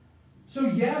 So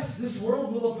yes, this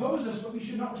world will oppose us, but we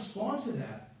should not respond to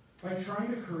that by trying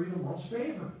to curry the world's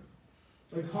favor,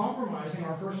 by compromising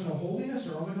our personal holiness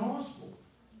or on the gospel.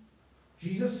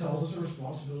 Jesus tells us our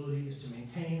responsibility is to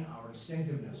maintain our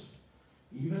distinctiveness,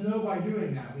 even though by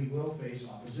doing that we will face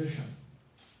opposition.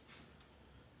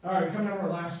 All right, we come down to our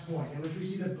last point, in which we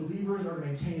see that believers are to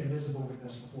maintain a visible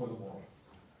witness before the world.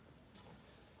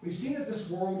 We've seen that this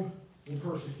world will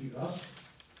persecute us.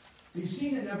 We've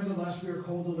seen that nevertheless we are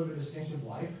called to live a distinctive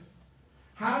life.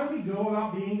 How do we go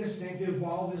about being distinctive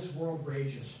while this world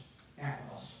rages at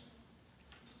us?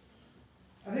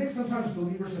 I think sometimes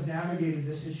believers have navigated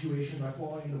this situation by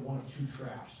falling into one of two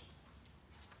traps.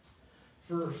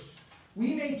 First,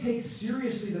 we may take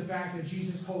seriously the fact that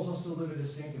Jesus calls us to live a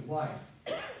distinctive life.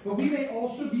 But we may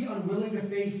also be unwilling to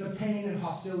face the pain and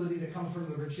hostility that comes from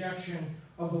the rejection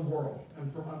of the world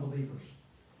and from unbelievers.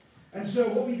 And so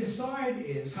what we decide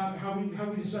is, how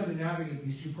we decide to navigate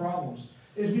these two problems,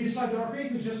 is we decide that our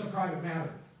faith is just a private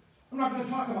matter. I'm not going to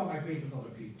talk about my faith with other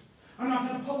people. I'm not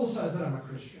going to publicize that I'm a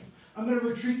Christian. I'm going to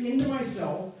retreat into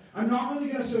myself. I'm not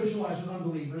really going to socialize with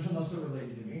unbelievers unless they're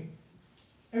related to me.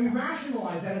 And we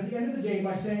rationalize that at the end of the day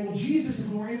by saying, well, Jesus is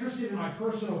more interested in my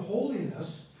personal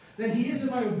holiness than he is in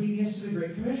my obedience to the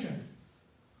Great Commission.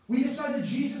 We decide that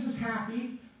Jesus is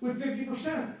happy with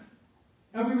 50%.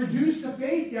 And we reduce the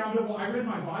faith down to, well, I read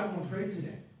my Bible and prayed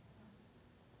today.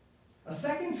 A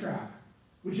second trap,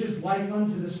 which is like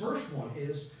unto this first one,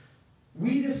 is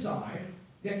we decide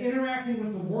that interacting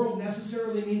with the world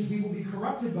necessarily means we will be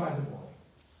corrupted by the world.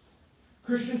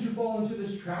 Christians who fall into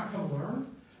this trap have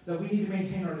learned that we need to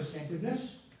maintain our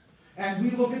distinctiveness. And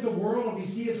we look at the world and we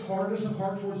see its hardness of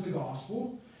heart towards the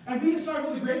gospel. And we decide,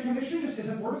 well, the Great Commission just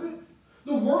isn't worth it.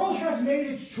 The world has made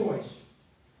its choice.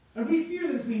 And we fear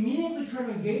that if we meaningfully try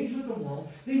to engage with the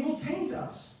world, they will taint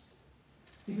us.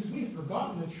 Because we have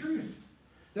forgotten the truth.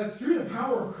 That through the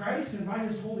power of Christ and by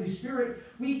his Holy Spirit,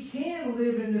 we can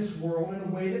live in this world in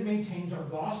a way that maintains our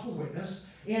gospel witness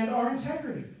and our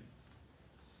integrity.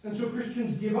 And so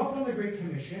Christians give up on the Great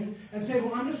Commission and say,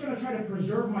 well, I'm just going to try to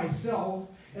preserve myself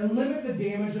and limit the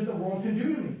damage that the world can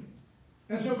do to me.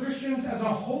 And so Christians as a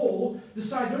whole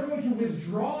decide they're going to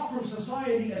withdraw from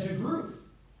society as a group.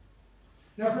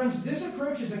 Now, friends, this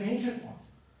approach is an ancient one.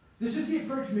 This is the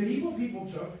approach medieval people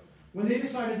took when they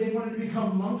decided they wanted to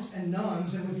become monks and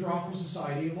nuns and withdraw from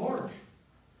society at large.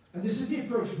 And this is the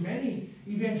approach many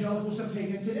evangelicals have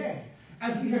taken today,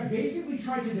 as we have basically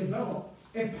tried to develop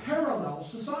a parallel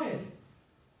society.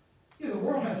 The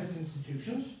world has its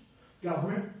institutions,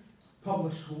 government,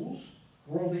 public schools,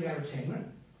 worldly entertainment.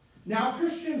 Now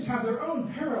Christians have their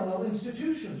own parallel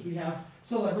institutions. We have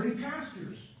celebrity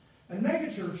pastors and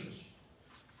megachurches.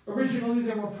 Originally,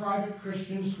 there were private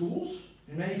Christian schools.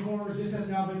 In many corners, this has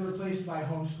now been replaced by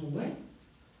homeschooling.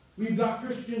 We've got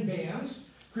Christian bands,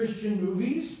 Christian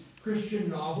movies, Christian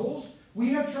novels. We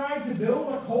have tried to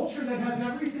build a culture that has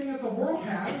everything that the world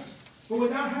has, but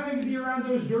without having to be around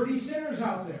those dirty sinners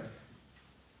out there.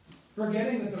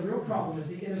 Forgetting that the real problem is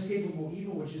the inescapable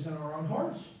evil which is in our own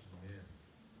hearts.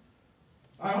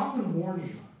 I often warn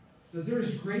you that there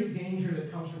is great danger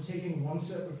that comes from taking one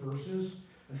set of verses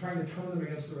and trying to turn them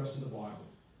against the rest of the Bible.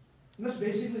 And that's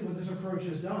basically what this approach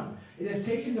has done. It has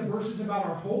taken the verses about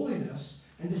our holiness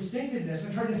and distinctiveness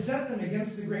and tried to set them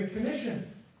against the Great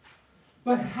Commission.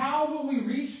 But how will we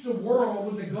reach the world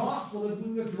with the gospel if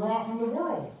we withdraw from the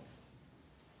world?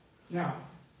 Now,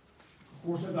 of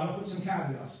course, I've got to put some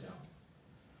caveats down.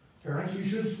 Parents, you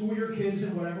should school your kids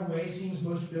in whatever way seems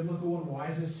most biblical and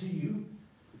wisest to you,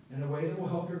 in a way that will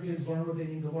help your kids learn what they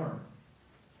need to learn.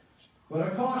 But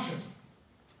a caution.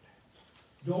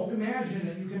 Don't imagine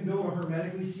that you can build a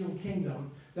hermetically sealed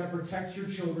kingdom that protects your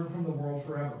children from the world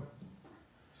forever.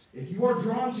 If you are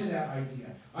drawn to that idea,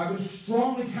 I would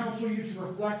strongly counsel you to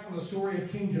reflect on the story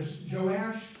of King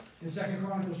Joash in 2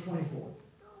 Chronicles 24.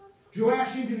 Joash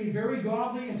seemed to be very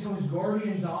godly until his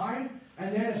guardian died,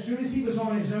 and then as soon as he was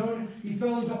on his own, he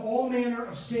fell into all manner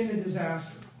of sin and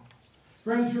disaster.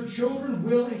 Friends, your children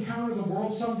will encounter the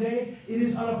world someday. It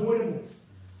is unavoidable.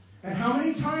 And how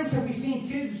many times have we seen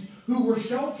kids who were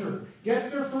sheltered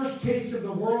get their first taste of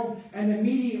the world and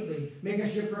immediately make a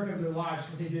shipwreck of their lives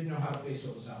because they didn't know how to face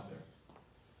what was out there?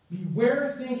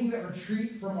 Beware thinking that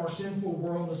retreat from our sinful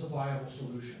world is a viable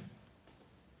solution.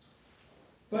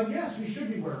 But yes, we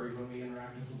should be wary when we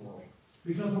interact with the world,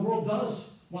 because the world does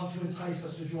want to entice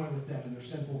us to join with them in their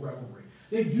sinful revelry.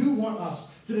 They do want us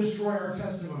to destroy our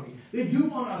testimony. They do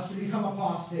want us to become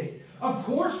apostate. Of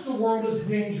course the world is a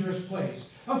dangerous place.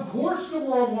 Of course the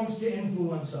world wants to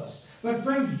influence us. But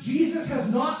friends, Jesus has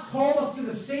not called us to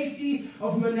the safety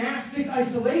of monastic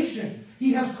isolation.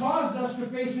 He has caused us to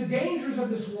face the dangers of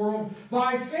this world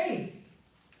by faith.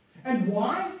 And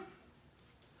why?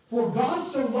 For God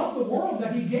so loved the world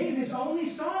that he gave his only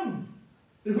Son,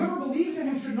 that whoever believes in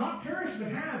him should not perish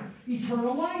but have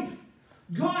eternal life.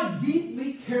 God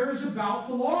deeply cares about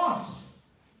the lost.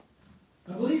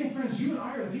 Now, believing friends, you and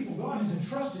I are the people God has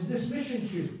entrusted this mission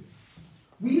to.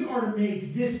 We are to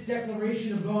make this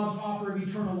declaration of God's offer of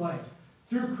eternal life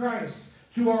through Christ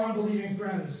to our unbelieving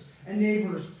friends and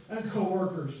neighbors and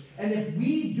co-workers. And if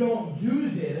we don't do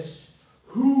this,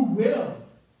 who will?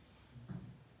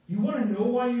 You want to know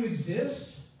why you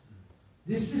exist?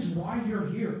 This is why you're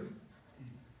here.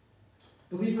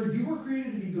 Believer, you were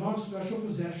created to be God's special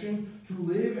possession, to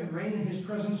live and reign in his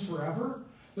presence forever.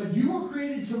 But you were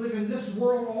created to live in this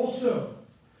world also.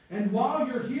 And while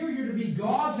you're here, you're to be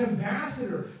God's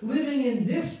ambassador, living in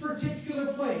this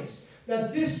particular place,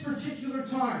 at this particular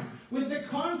time, with the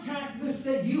contact list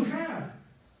that you have,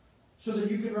 so that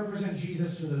you can represent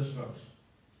Jesus to those folks.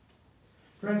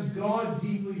 Friends, God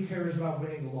deeply cares about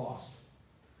winning the lost.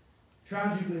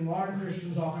 Tragically, modern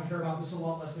Christians often care about this a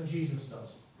lot less than Jesus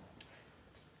does.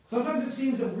 Sometimes it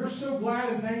seems that we're so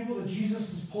glad and thankful that Jesus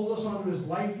has pulled us onto his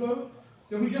lifeboat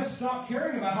that we just stop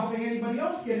caring about helping anybody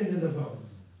else get into the boat.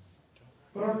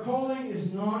 But our calling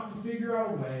is not to figure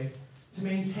out a way to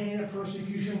maintain a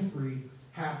persecution-free,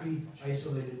 happy,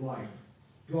 isolated life.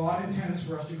 God intends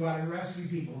for us to go out and rescue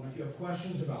people. And if you have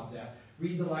questions about that,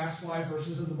 read the last 5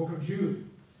 verses of the book of Jude.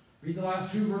 Read the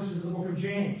last 2 verses of the book of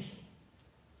James.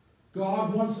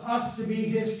 God wants us to be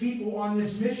his people on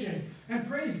this mission. And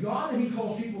praise God that he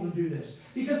calls people to do this.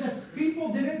 Because if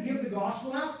people didn't give the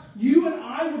gospel out, you and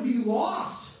I would be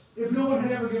lost if no one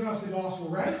had ever given us the gospel,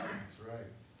 right? That's right.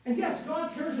 And yes,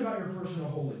 God cares about your personal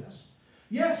holiness.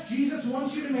 Yes, Jesus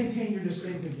wants you to maintain your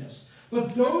distinctiveness.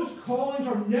 But those callings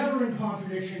are never in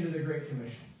contradiction to the Great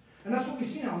Commission. And that's what we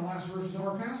see now in the last verses of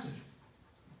our passage.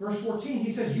 Verse 14,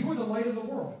 he says, you are the light of the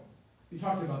world. We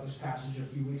talked about this passage a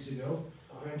few weeks ago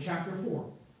in chapter 4,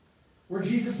 where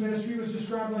Jesus' ministry was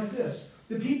described like this.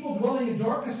 The people dwelling in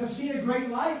darkness have seen a great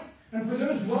light, and for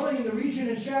those dwelling in the region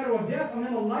and shadow of death, on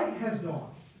them a light has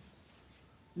dawned.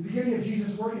 The beginning of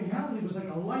Jesus' work in Galilee was like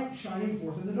a light shining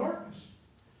forth in the darkness.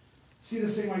 See the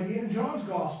same idea in John's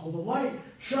gospel. The light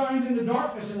shines in the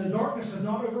darkness, and the darkness has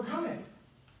not overcome it.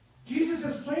 Jesus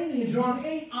says plainly in John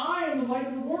 8, I am the light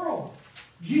of the world.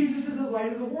 Jesus is the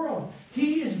light of the world.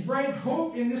 He is bright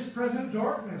hope in this present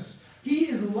darkness. He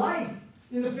is light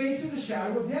in the face of the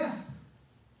shadow of death.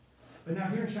 But now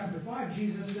here in chapter 5,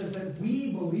 Jesus says that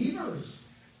we believers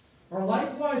are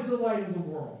likewise the light of the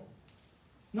world.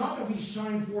 Not that we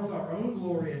shine forth our own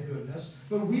glory and goodness,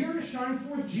 but we are to shine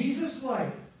forth Jesus'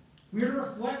 light. We are to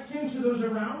reflect him to those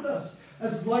around us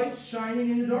as lights shining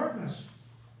in the darkness.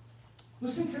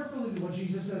 Listen carefully to what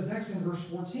Jesus says next in verse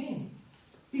 14.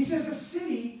 He says, a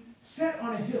city set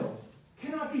on a hill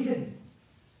cannot be hidden.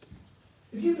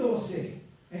 If you build a city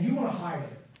and you want to hide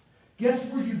it, guess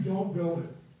where you don't build it?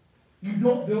 You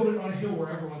don't build it on a hill where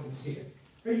everyone can see it.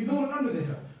 Or you build it under the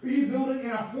hill. Or you build it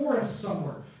in a forest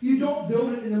somewhere. You don't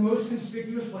build it in the most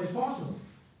conspicuous place possible.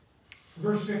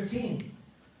 Verse 15.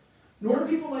 Nor do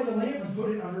people light a lamp and put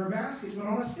it under a basket, but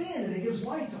on a stand, and it gives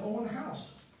light to all in the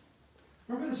house.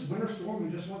 Remember this winter storm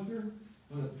we just went through?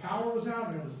 When the power was out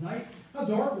and it was night? How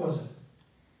dark was it?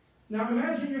 Now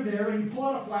imagine you're there and you pull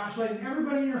out a flashlight and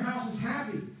everybody in your house is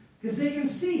happy because they can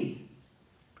see.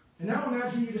 And now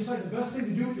imagine you decide the best thing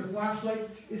to do with your flashlight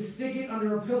is stick it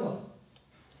under a pillow.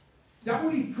 That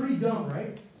would be pretty dumb,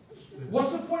 right?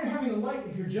 What's the point of having a light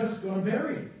if you're just going to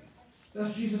bury it?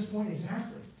 That's Jesus' point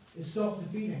exactly. It's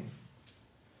self-defeating.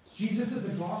 Jesus is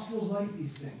the gospel's like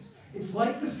these things. It's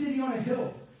like the city on a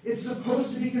hill. It's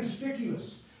supposed to be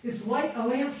conspicuous. It's like a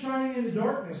lamp shining in the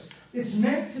darkness. It's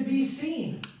meant to be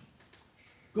seen.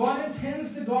 God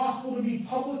intends the gospel to be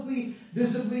publicly,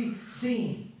 visibly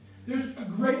seen. There's a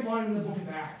great line in the book of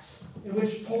Acts in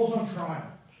which Paul's on trial.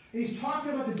 And he's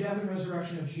talking about the death and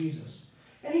resurrection of Jesus.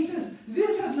 And he says,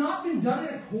 this has not been done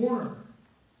in a corner.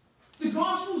 The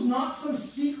gospel is not some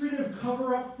secretive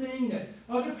cover-up thing that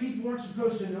other people aren't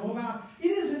supposed to know about. It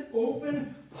is an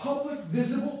open, public,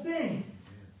 visible thing.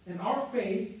 And our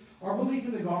faith, our belief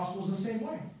in the gospel is the same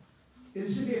way. It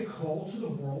is to be a call to the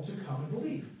world to come and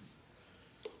believe.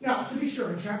 Now, to be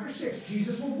sure, in chapter 6,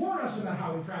 Jesus will warn us about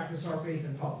how we practice our faith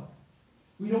in public.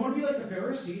 We don't want to be like the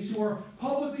Pharisees who are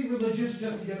publicly religious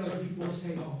just to get other people to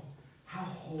say, oh, how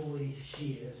holy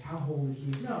she is, how holy he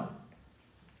is. No.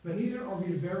 But neither are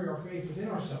we to bury our faith within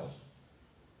ourselves,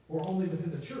 or only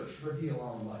within the church to reveal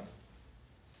our light.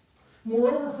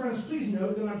 Moreover, friends, please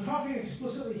note that I'm talking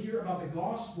explicitly here about the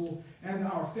gospel and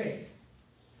our faith.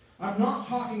 I'm not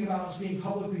talking about us being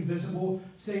publicly visible,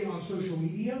 say, on social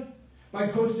media, by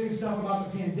posting stuff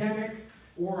about the pandemic,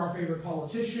 or our favorite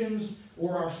politicians,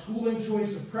 or our schooling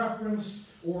choice of preference,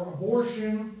 or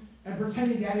abortion, and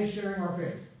pretending that is sharing our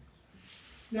faith.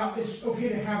 Now, it's okay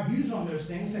to have views on those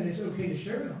things, and it's okay to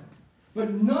share them.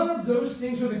 But none of those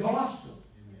things are the gospel.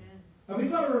 And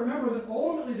we've got to remember that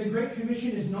ultimately the Great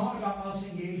Commission is not about us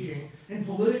engaging in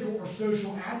political or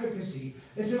social advocacy.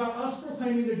 It's about us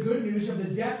proclaiming the good news of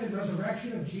the death and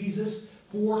resurrection of Jesus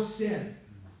for sin.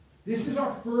 This is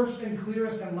our first and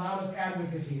clearest and loudest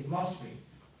advocacy. It must be.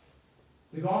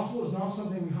 The gospel is not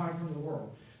something we hide from the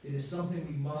world. It is something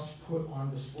we must put on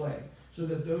display so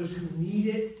that those who need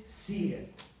it see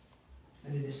it.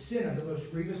 And it is sin of the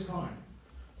most grievous kind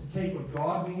to take what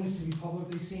God means to be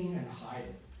publicly seen and hide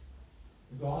it.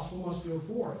 The gospel must go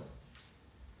forth.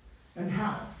 And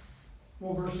how?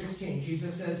 Well, verse 16,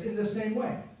 Jesus says, in the same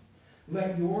way,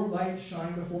 let your light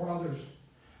shine before others,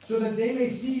 so that they may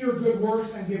see your good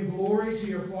works and give glory to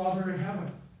your Father in heaven.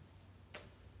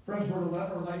 Friends, we're to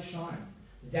let our light shine.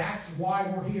 That's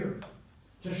why we're here.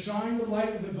 To shine the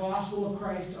light of the gospel of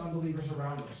Christ to unbelievers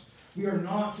around us. We are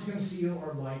not to conceal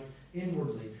our light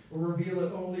inwardly, or reveal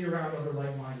it only around other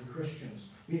like-minded Christians.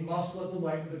 We must let the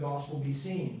light of the gospel be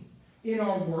seen. In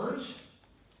our words,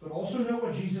 but also note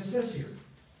what Jesus says here.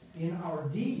 In our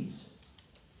deeds.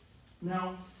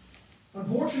 Now,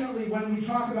 unfortunately, when we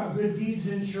talk about good deeds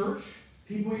in church,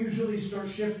 people usually start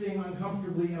shifting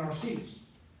uncomfortably in our seats.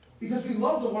 Because we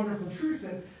love the wonderful truth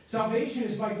that salvation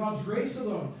is by God's grace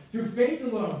alone, through faith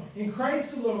alone, in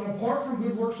Christ alone, apart from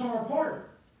good works on our part.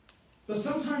 But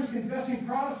sometimes confessing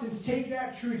Protestants take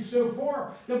that truth so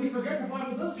far that we forget the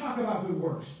Bible does talk about good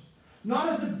works. Not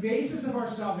as the basis of our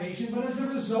salvation, but as the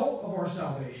result of our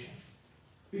salvation.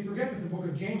 We forget that the book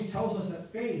of James tells us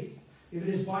that faith, if it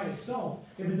is by itself,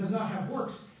 if it does not have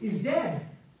works, is dead.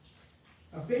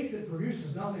 A faith that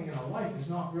produces nothing in our life is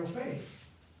not real faith.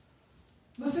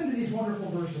 Listen to these wonderful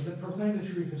verses that proclaim the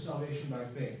truth of salvation by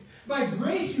faith. By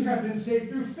grace you have been saved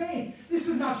through faith. This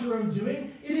is not your own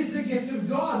doing. It is the gift of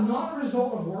God, not a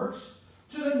result of works,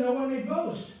 so that no one may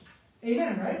boast.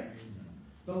 Amen, right? Amen.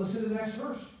 But listen to the next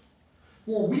verse.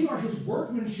 For we are his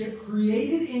workmanship,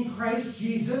 created in Christ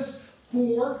Jesus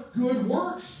for good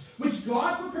works, which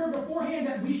God prepared beforehand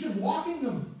that we should walk in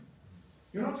them.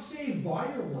 You're not saved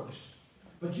by your works,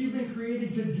 but you've been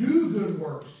created to do good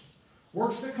works.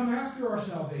 Works that come after our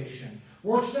salvation.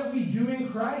 Works that we do in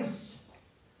Christ.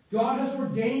 God has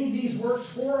ordained these works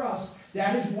for us.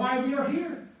 That is why we are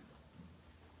here.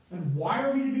 And why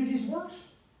are we to do these works?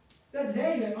 That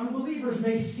that unbelievers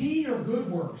may see your good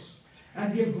works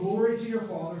and give glory to your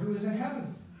Father who is in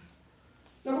heaven.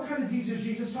 Now, what kind of deeds is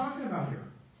Jesus talking about here?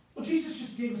 Well, Jesus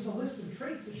just gave us a list of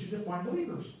traits that should define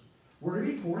believers. We're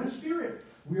to be poor in spirit.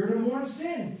 We are to mourn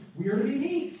sin. We are to be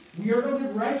meek. We are to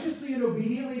live righteously and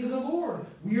obediently to the Lord.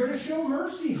 We are to show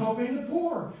mercy, helping the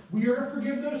poor. We are to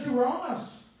forgive those who wrong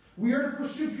us. We are to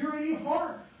pursue purity of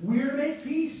heart. We are to make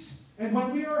peace. And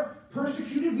when we are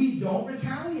persecuted, we don't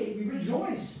retaliate. We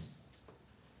rejoice.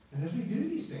 And as we do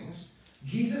these things,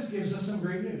 Jesus gives us some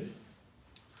great news.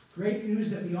 Great news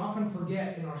that we often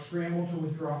forget in our scramble to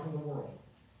withdraw from the world.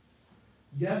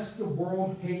 Yes, the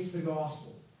world hates the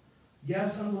gospel.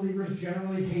 Yes, unbelievers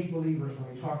generally hate believers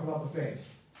when we talk about the faith.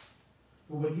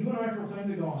 But when you and I proclaim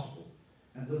the gospel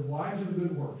and live lives of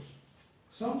good works,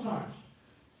 sometimes,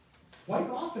 quite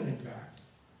often in fact,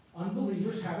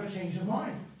 unbelievers have a change of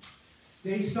mind.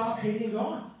 They stop hating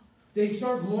God. They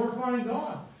start glorifying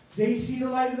God. They see the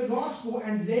light of the gospel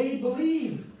and they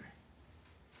believe.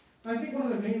 I think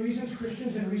one of the main reasons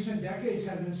Christians in recent decades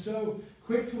have been so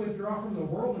quick to withdraw from the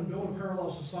world and build a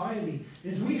parallel society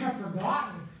is we have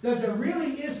forgotten that there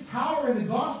really is power in the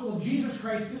gospel of Jesus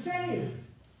Christ to save.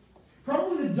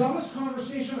 Probably the dumbest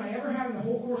conversation I ever had in the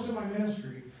whole course of my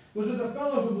ministry was with a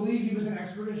fellow who believed he was an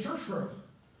expert in church growth.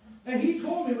 And he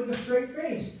told me with a straight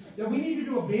face that we needed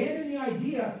to abandon the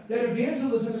idea that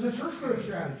evangelism is a church growth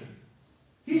strategy.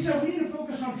 He said we need to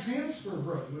focus on transfer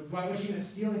growth, by which he meant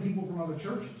stealing people from other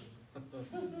churches.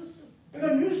 I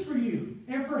got news for you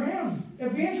and for him.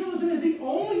 Evangelism is the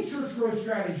only church growth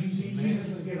strategy Jesus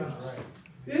has given us.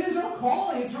 It is our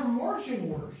calling. It's our marching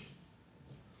orders.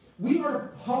 We are to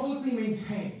publicly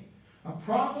maintain a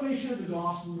proclamation of the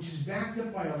gospel which is backed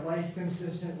up by a life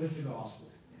consistent with the gospel.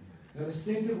 A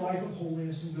distinctive life of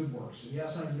holiness and good works. And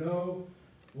yes, I know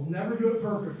we'll never do it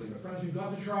perfectly, but friends, we've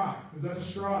got to try. We've got to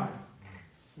strive.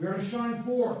 We are to shine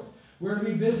forth. We are to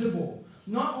be visible.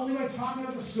 Not only by talking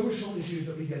about the social issues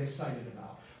that we get excited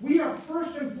about. We are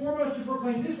first and foremost to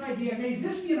proclaim this idea. May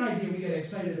this be an idea we get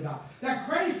excited about. That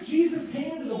Christ Jesus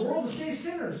came into the world to save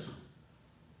sinners.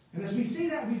 And as we say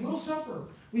that, we will suffer.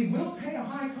 We will pay a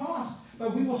high cost.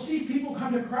 But we will see people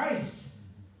come to Christ.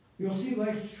 We will see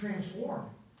lives transformed.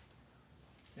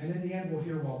 And in the end, we'll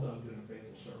hear, well done, good and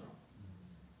faithful servant.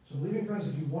 So believing friends,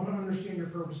 if you want to understand your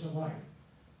purpose in life,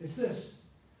 it's this.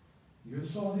 You're the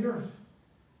salt of the earth.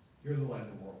 You're the light of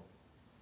the world.